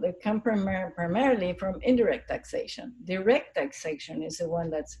come from? They come primarily from indirect taxation. Direct taxation is the one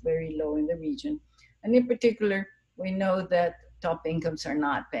that's very low in the region. And in particular, we know that top incomes are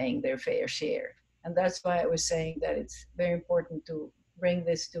not paying their fair share. And that's why I was saying that it's very important to bring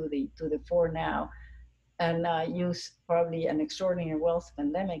this to the fore now and use probably an extraordinary wealth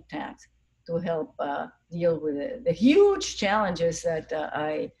pandemic tax to help deal with the huge challenges that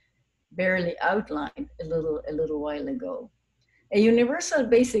I barely outlined a little while ago. A universal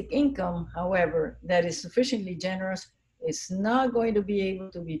basic income, however, that is sufficiently generous is not going to be able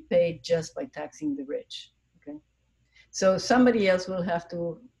to be paid just by taxing the rich, okay? So somebody else will have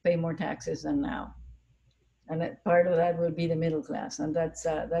to pay more taxes than now. And that part of that will be the middle class. And that's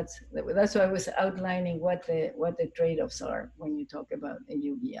why I was outlining what the trade-offs are when you talk about a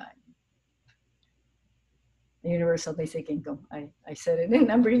UBI. Universal basic income. I said it in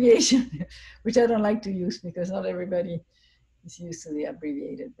abbreviation, which I don't like to use because not everybody is used to the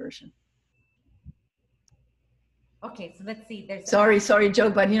abbreviated version. Okay, so let's see. There's sorry,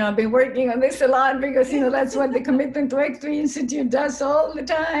 Joe, but you know, I've been working on this a lot because you know that's what the Commitment to Equity Institute does all the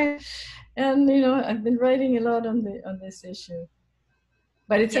time, and you know, I've been writing a lot on this issue.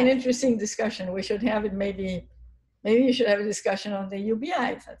 But it's an interesting discussion. We should have it. Maybe you should have a discussion on the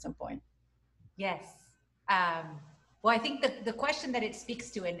UBIs at some point. Yes. Well, I think the question that it speaks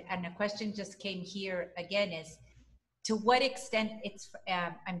to, and a question just came here again, is to what extent it's,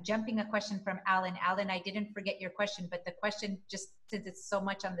 I'm jumping a question from Alan. Alan, I didn't forget your question, but the question, just since it's so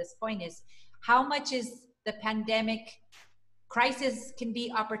much on this point, is how much is the pandemic, crisis can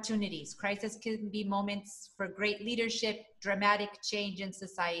be opportunities, crisis can be moments for great leadership, dramatic change in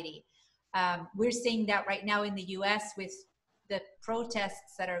society. We're seeing that right now in the US with the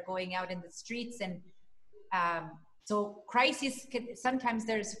protests that are going out in the streets, and so crisis can, sometimes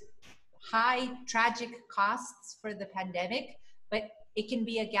there's high tragic costs for the pandemic, but it can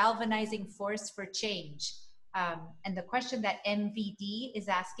be a galvanizing force for change. And the question that MVD is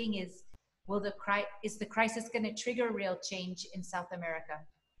asking is, is the crisis going to trigger real change in South America?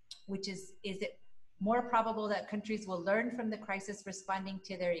 Which is it more probable that countries will learn from the crisis responding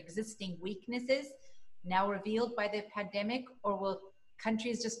to their existing weaknesses now revealed by the pandemic, or will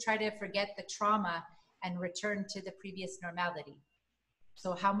countries just try to forget the trauma and return to the previous normality?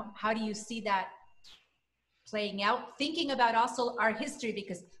 So how do you see that playing out? Thinking about also our history,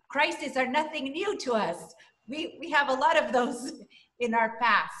 because crises are nothing new to us. We have a lot of those in our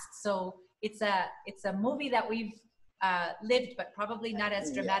past. So it's a movie that we've lived, but probably not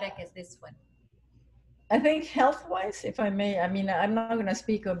as dramatic as this one. I think health-wise, if I may, I mean, I'm not going to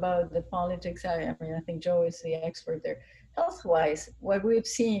speak about the politics. I mean, I think Joe is the expert there. Health-wise, what we've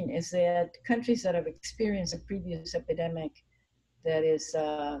seen is that countries that have experienced a previous epidemic that is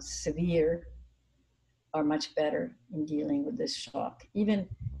severe are much better in dealing with this shock. Even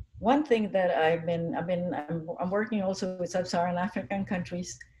one thing that I'm working also with sub-Saharan African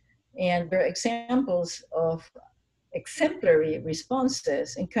countries, and there are examples of exemplary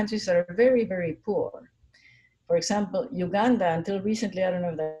responses in countries that are very, very poor. For example, Uganda, until recently, I don't know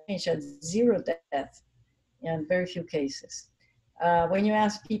if that changed, had 0 deaths and very few cases. When you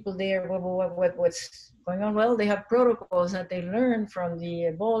ask people there, what's going on? Well, they have protocols that they learn from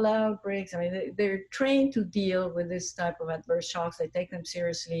the Ebola outbreaks. I mean, they're trained to deal with this type of adverse shocks. They take them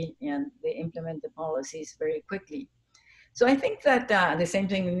seriously and they implement the policies very quickly. So I think that the same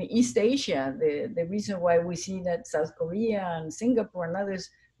thing in East Asia, the reason why we see that South Korea and Singapore and others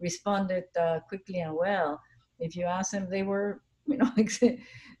responded quickly and well, if you ask them, they were, you know,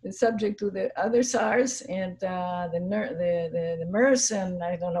 subject to the other SARS and the MERS and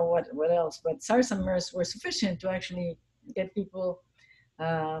I don't know what else, but SARS and MERS were sufficient to actually get people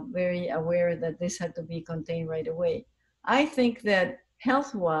very aware that this had to be contained right away. I think that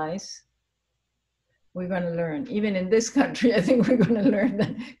health-wise, we're going to learn. Even in this country, I think we're going to learn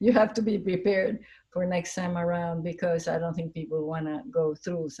that you have to be prepared for next time around, because I don't think people want to go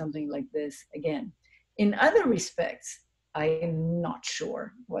through something like this again. In other respects, I'm not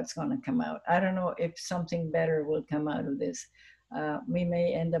sure what's going to come out. I don't know if something better will come out of this. We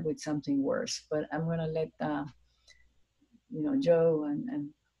may end up with something worse, but I'm going to let you know, Joe and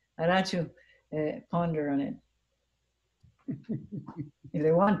Arachu ponder on it if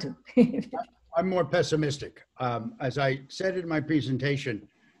they want to. I'm more pessimistic. As I said in my presentation,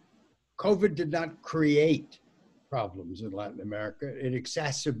 COVID did not create problems in Latin America. It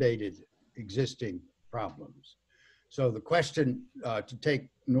exacerbated existing problems. So the question, to take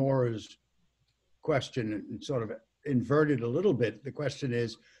Nora's question and sort of invert it a little bit, the question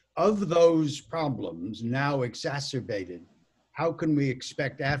is, of those problems now exacerbated, how can we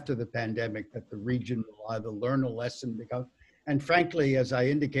expect after the pandemic that the region will either learn a lesson, because, and frankly, as I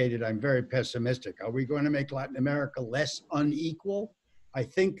indicated, I'm very pessimistic. Are we going to make Latin America less unequal? I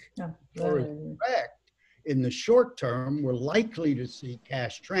think, Nora is correct. In the short term, we're likely to see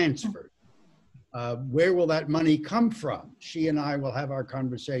cash transfers. Where will that money come from? She and I will have our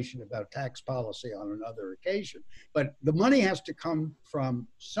conversation about tax policy on another occasion. But the money has to come from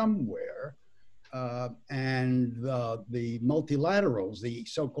somewhere. And the multilaterals, the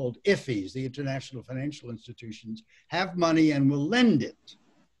so-called IFIs, the international financial institutions, have money and will lend it.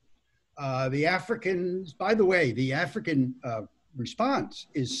 The Africans, by the way, the African response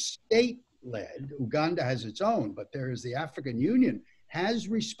is state-led. Uganda has its own, but there is the African Union has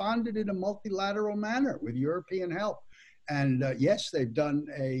responded in a multilateral manner with European help. And yes, they've done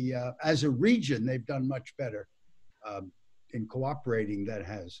as a region, they've done much better in cooperating than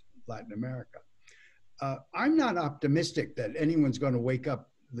has Latin America. I'm not optimistic that anyone's going to wake up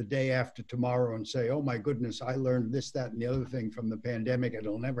the day after tomorrow and say, oh my goodness, I learned this, that, and the other thing from the pandemic.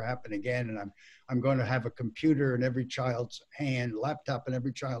 It'll never happen again. And I'm going to have a computer in every child's hand, laptop in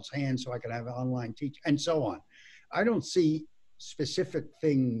every child's hand, so I can have online teaching, and so on. I don't see specific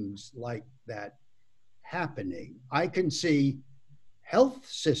things like that happening. I can see health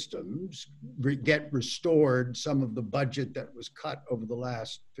systems get restored, some of the budget that was cut over the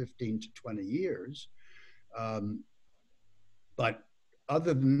last 15 to 20 years. But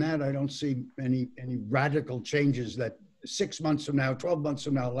other than that, I don't see any radical changes that 6 months from now, 12 months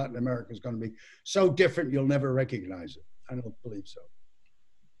from now, Latin America is going to be so different you'll never recognize it. I don't believe so.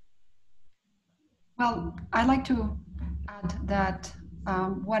 Well, I'd like to add that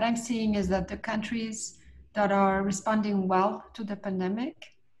what I'm seeing is that the countries that are responding well to the pandemic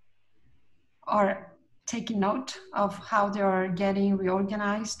are taking note of how they are getting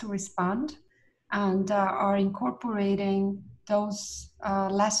reorganized to respond, and are incorporating those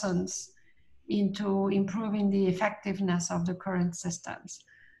lessons into improving the effectiveness of the current systems.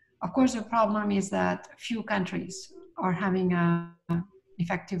 Of course, the problem is that few countries are having an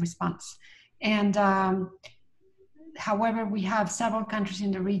effective response. And however, we have several countries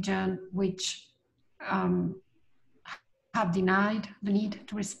in the region which have denied the need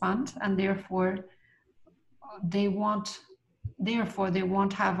to respond, and therefore they won't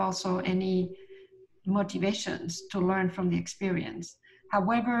have also any motivations to learn from the experience.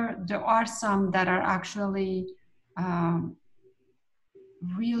 However, there are some that are actually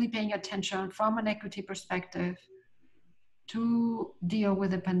really paying attention from an equity perspective to deal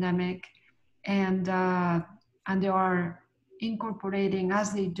with the pandemic, and they are incorporating,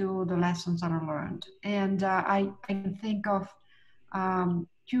 as they do, the lessons that are learned. And I can think of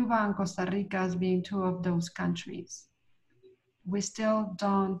Cuba and Costa Rica as being two of those countries. We still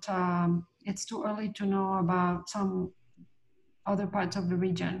don't, it's too early to know about some other parts of the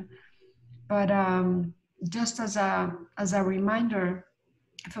region. But just as a reminder,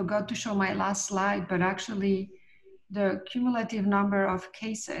 I forgot to show my last slide, but actually the cumulative number of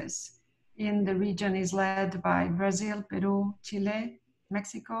cases in the region is led by Brazil, Peru, Chile,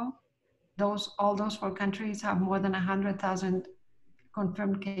 Mexico. All those 4 countries have more than 100,000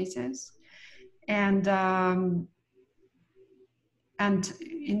 confirmed cases. And And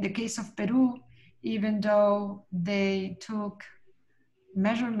in the case of Peru, even though they took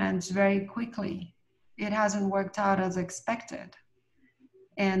measurements very quickly, it hasn't worked out as expected.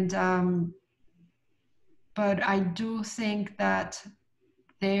 And but I do think that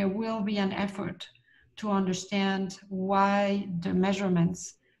there will be an effort to understand why the measurements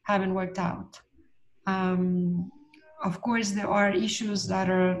haven't worked out. Of course, there are issues that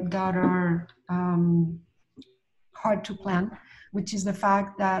are hard to plan, which is the fact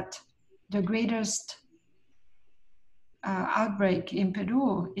that the greatest outbreak in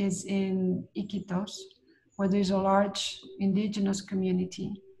Peru is in Iquitos, where there's a large indigenous community.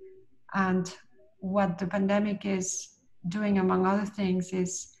 And what the pandemic is doing, among other things,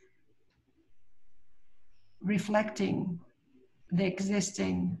 is reflecting the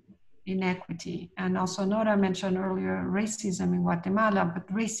existing inequity. And also Nora mentioned earlier racism in Guatemala, but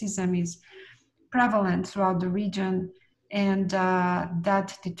racism is prevalent throughout the region, and that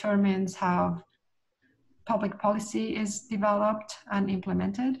determines how public policy is developed and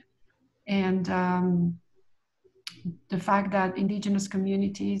implemented. And the fact that indigenous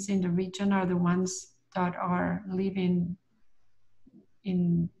communities in the region are the ones that are living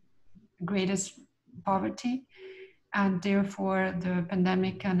in greatest poverty, and therefore the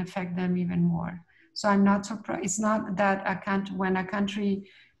pandemic can affect them even more. So I'm not surprised. It's not that when a country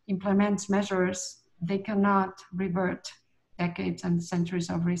implements measures, they cannot revert decades and centuries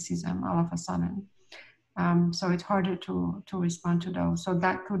of racism all of a sudden. So it's harder to respond to those. So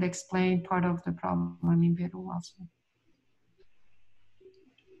that could explain part of the problem in Peru also.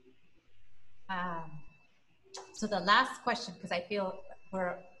 So the last question, because I feel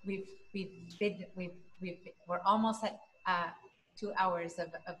we're almost at 2 hours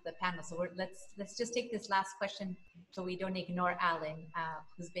of the panel. So let's just take this last question so we don't ignore Alan,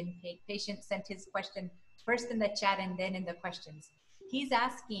 who's been patient, sent his question first in the chat and then in the questions. He's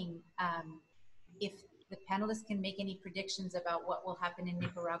asking if the panelists can make any predictions about what will happen in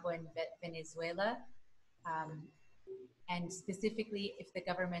Nicaragua and Venezuela, and specifically if the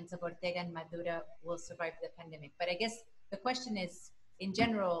governments of Ortega and Maduro will survive the pandemic. But I guess the question is, in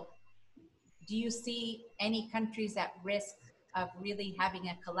general, do you see any countries at risk of really having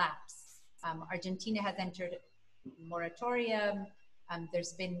a collapse? Argentina has entered moratorium.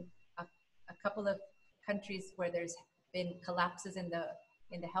 There's been a couple of countries where there's been collapses in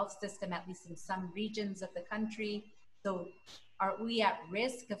the health system, at least in some regions of the country. So are we at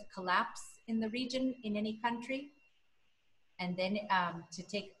risk of collapse in the region in any country? And then to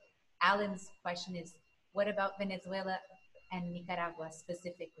take Alan's question is, what about Venezuela and Nicaragua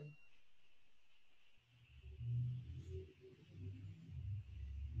specifically?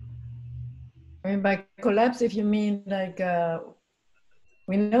 I mean, by collapse, if you mean like,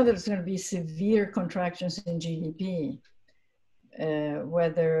 we know there's going to be severe contractions in GDP.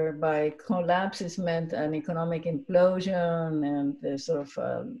 Whether by collapse is meant an economic implosion and the sort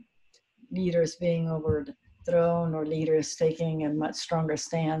of leaders being overthrown or leaders taking a much stronger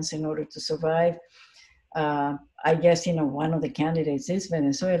stance in order to survive. I guess, one of the candidates is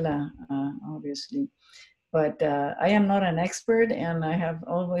Venezuela, obviously. But I am not an expert, and I have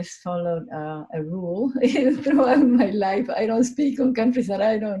always followed a rule throughout my life. I don't speak on countries that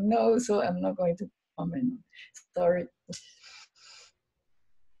I don't know, so I'm not going to comment. Sorry.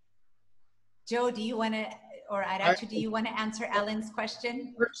 Joe, do you want to, or Arachu, do you want to answer Alan's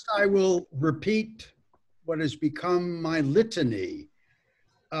question? First, I will repeat what has become my litany.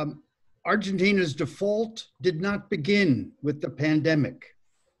 Argentina's default did not begin with the pandemic.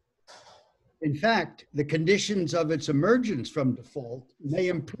 In fact, the conditions of its emergence from default may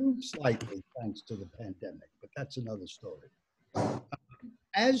improve slightly thanks to the pandemic, but that's another story.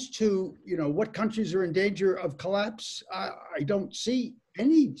 As to, what countries are in danger of collapse, I don't see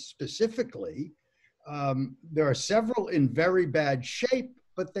any specifically. There are several in very bad shape,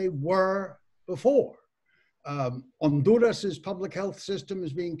 but they were before. Honduras's public health system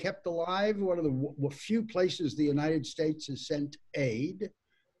is being kept alive. One of the few places the United States has sent aid.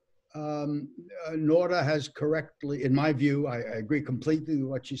 Nora has correctly, in my view, I agree completely with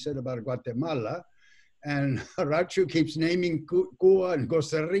what she said about Guatemala. And Arachu keeps naming Cuba and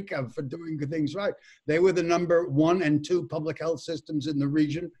Costa Rica for doing things right. They were the number 1 and 2 public health systems in the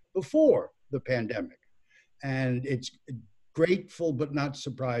region before the pandemic. And it's grateful but not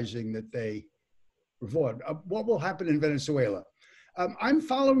surprising that they performed. What will happen in Venezuela? I'm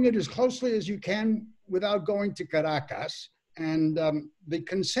following it as closely as you can without going to Caracas. And the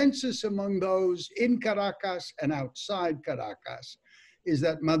consensus among those in Caracas and outside Caracas is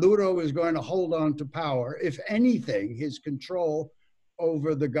that Maduro is going to hold on to power. If anything, his control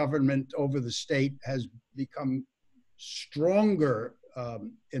over the government, over the state, has become stronger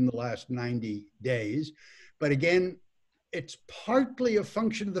in the last 90 days. But again, it's partly a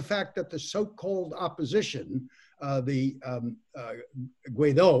function of the fact that the so-called opposition, Guaidó,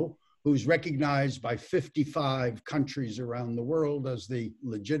 who's recognized by 55 countries around the world as the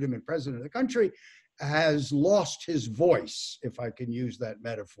legitimate president of the country, has lost his voice, if I can use that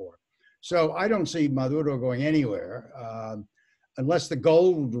metaphor. So I don't see Maduro going anywhere unless the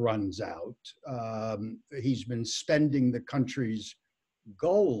gold runs out. He's been spending the country's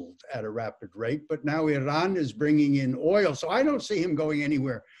gold at a rapid rate, but now Iran is bringing in oil. So I don't see him going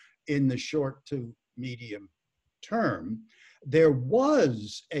anywhere in the short to medium term. There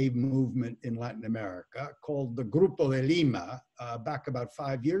was a movement in Latin America called the Grupo de Lima back about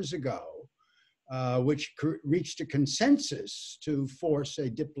 5 years ago, which reached a consensus to force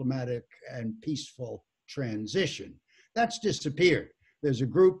a diplomatic and peaceful transition. That's disappeared. There's a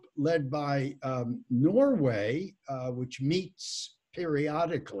group led by Norway, which meets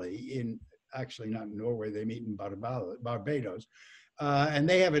periodically in, actually not in Norway, they meet in Barbados, and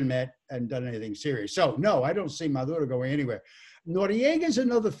they haven't met and done anything serious. So no, I don't see Maduro going anywhere. Noriega is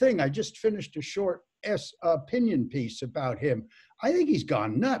another thing. I just finished a short opinion piece about him. I think he's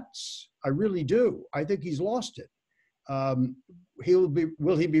gone nuts. I really do. I think he's lost it.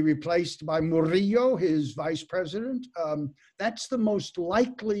 Will he be replaced by Murillo, his vice president? That's the most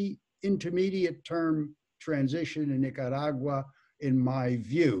likely intermediate term transition in Nicaragua, in my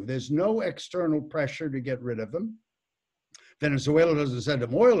view. There's no external pressure to get rid of him. Venezuela doesn't send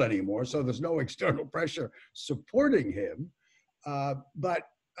him oil anymore, so there's no external pressure supporting him. But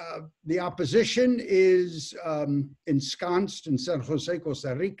the opposition is ensconced in San Jose,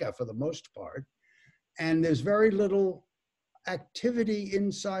 Costa Rica for the most part. And there's very little activity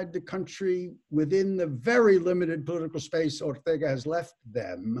inside the country within the very limited political space Ortega has left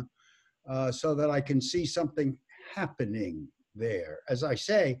them, so that I can see something happening there. As I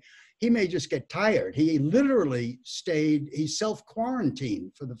say, he may just get tired. He literally he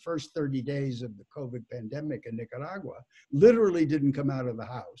self-quarantined for the first 30 days of the COVID pandemic in Nicaragua, literally didn't come out of the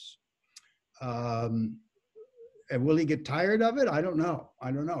house. And will he get tired of it? I don't know.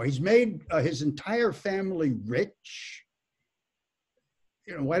 I don't know. He's made his entire family rich.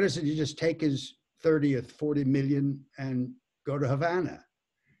 You know, why doesn't he just take his 30 or 40 million and go to Havana?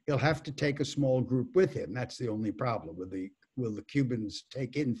 He'll have to take a small group with him. That's the only problem. Will the Cubans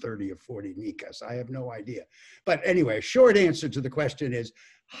take in 30 or 40 Nicas? I have no idea. But anyway, short answer to the question is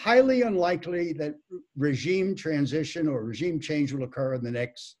highly unlikely that regime transition or regime change will occur in the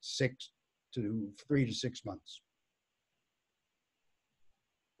next 3 to 6 months.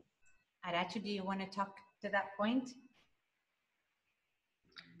 Arachu, do you want to talk to that point?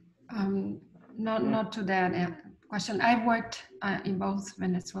 Not to that question. I've worked in both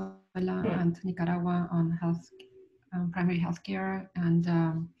Venezuela and Nicaragua on primary health care and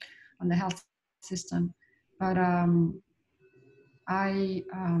on the health system. But I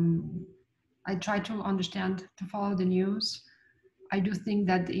try to understand, to follow the news. I do think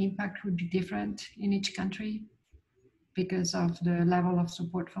that the impact would be different in each country because of the level of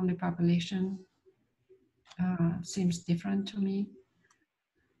support from the population. Seems different to me.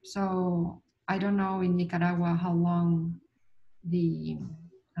 So I don't know in Nicaragua how long the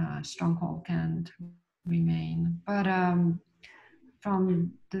stronghold can remain. But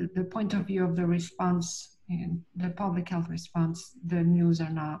from the point of view of the response, in the public health response, the news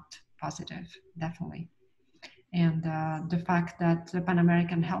are not positive, definitely. And the fact that the Pan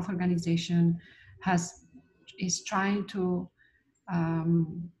American Health Organization is trying to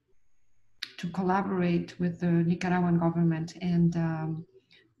collaborate with the Nicaraguan government and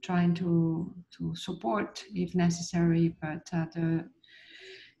trying to support if necessary, but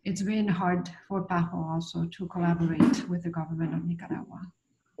it's been hard for PAHO also to collaborate with the government of Nicaragua.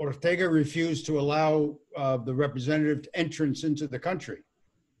 Ortega refused to allow the representative entrance into the country.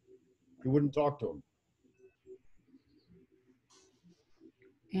 He wouldn't talk to him.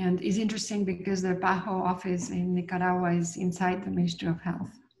 And it's interesting because the PAHO office in Nicaragua is inside the Ministry of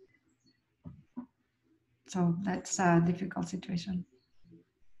Health. So that's a difficult situation.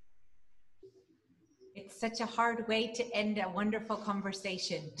 It's such a hard way to end a wonderful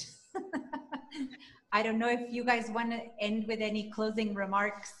conversation. I don't know if you guys want to end with any closing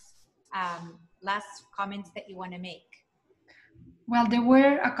remarks, last comments that you want to make. Well, there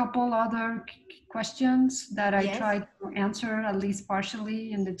were a couple other questions that I tried to answer, at least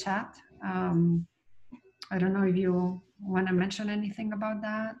partially, in the chat. I don't know if you want to mention anything about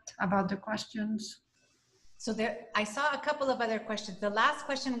that, about the questions. So I saw a couple of other questions. The last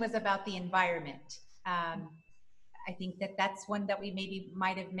question was about the environment. I think that's one that we maybe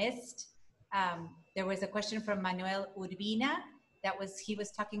might have missed. there was a question from Manuel Urbina he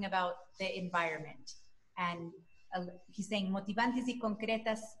was talking about the environment. And he's saying, motivantes y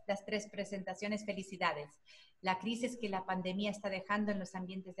concretas las tres presentaciones, felicidades. La crisis que la pandemia está dejando en los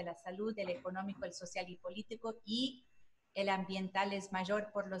ambientes de la salud, el económico, el social y político, y el ambiental es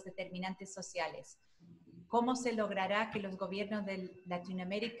mayor por los determinantes sociales. ¿Cómo se logrará que los gobiernos de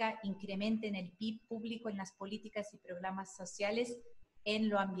Latinoamérica incrementen el PIB público en las políticas y programas sociales en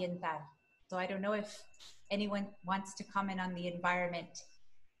lo ambiental? So I don't know if anyone wants to comment on the environment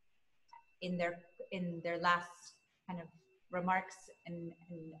in their last kind of remarks, and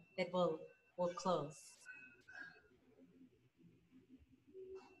that we'll close.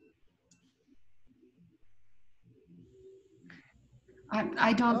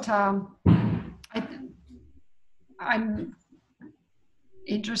 I don't. I'm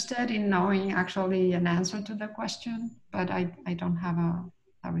interested in knowing actually an answer to the question, but I don't have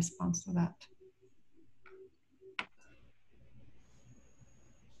a response to that.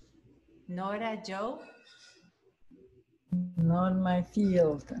 Nora, Joe? Not my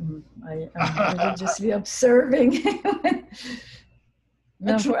field. I'm religiously observing.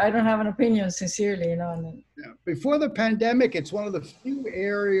 No, I don't have an opinion, sincerely. Yeah. Before the pandemic, it's one of the few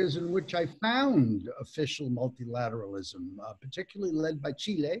areas in which I found official multilateralism, particularly led by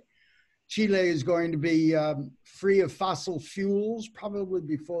Chile. Chile is going to be free of fossil fuels probably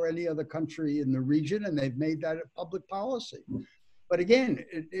before any other country in the region, and they've made that a public policy. But again,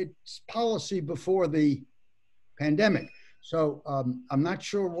 it's policy before the pandemic. So I'm not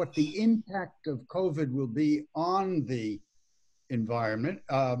sure what the impact of COVID will be on the environment.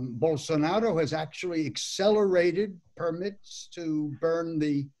 Bolsonaro has actually accelerated permits to burn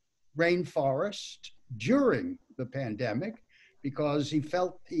the rainforest during the pandemic because he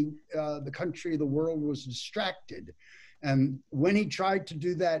felt the country, the world was distracted. And when he tried to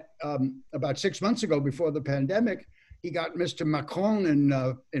do that about 6 months ago before the pandemic, he got Mr. Macron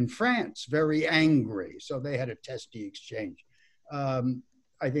in France very angry. So they had a testy exchange.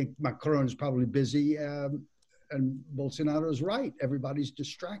 I think Macron is probably busy and Bolsonaro is right. Everybody's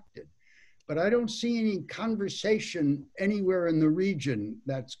distracted. But I don't see any conversation anywhere in the region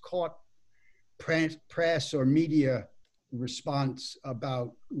that's caught press or media response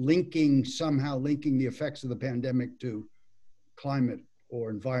about somehow linking the effects of the pandemic to climate or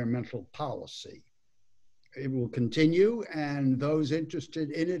environmental policy. It will continue, and those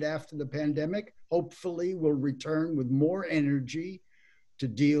interested in it after the pandemic hopefully will return with more energy to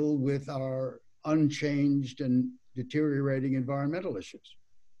deal with our unchanged and deteriorating environmental issues.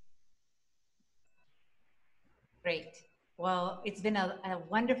 Great. Well, it's been a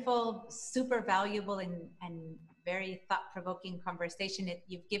wonderful, super valuable and very thought-provoking conversation.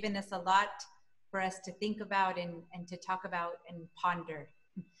 You've given us a lot for us to think about and to talk about and ponder.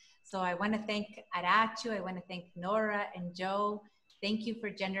 So I want to thank Arachu, I want to thank Nora and Joe. Thank you for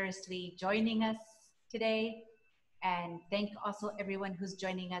generously joining us today. And thank also everyone who's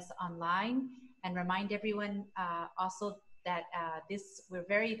joining us online. And remind everyone also that we're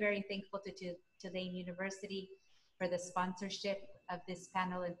very, very thankful to Tulane University for the sponsorship of this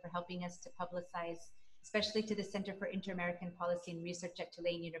panel and for helping us to publicize, especially to the Center for Inter-American Policy and Research at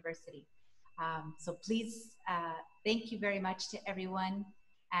Tulane University. So please, thank you very much to everyone.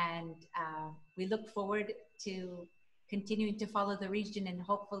 And we look forward to continuing to follow the region and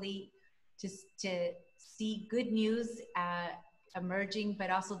hopefully to see good news emerging, but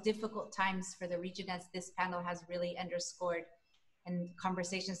also difficult times for the region, as this panel has really underscored, and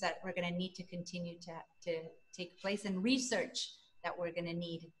conversations that we're going to need to continue to take place, and research that we're going to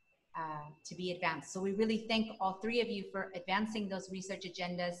need to be advanced. So we really thank all three of you for advancing those research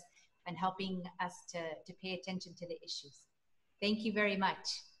agendas and helping us to pay attention to the issues. Thank you very much.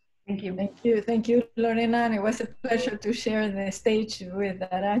 Thank you. Thank you. Thank you, Lorena. And it was a pleasure to share the stage with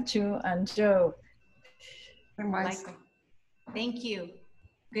Arachu and Joe. Thank you.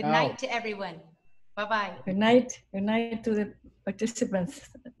 Good night to everyone. Bye-bye. Good night. Good night to the participants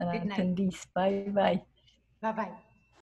and attendees. Bye-bye. Bye-bye.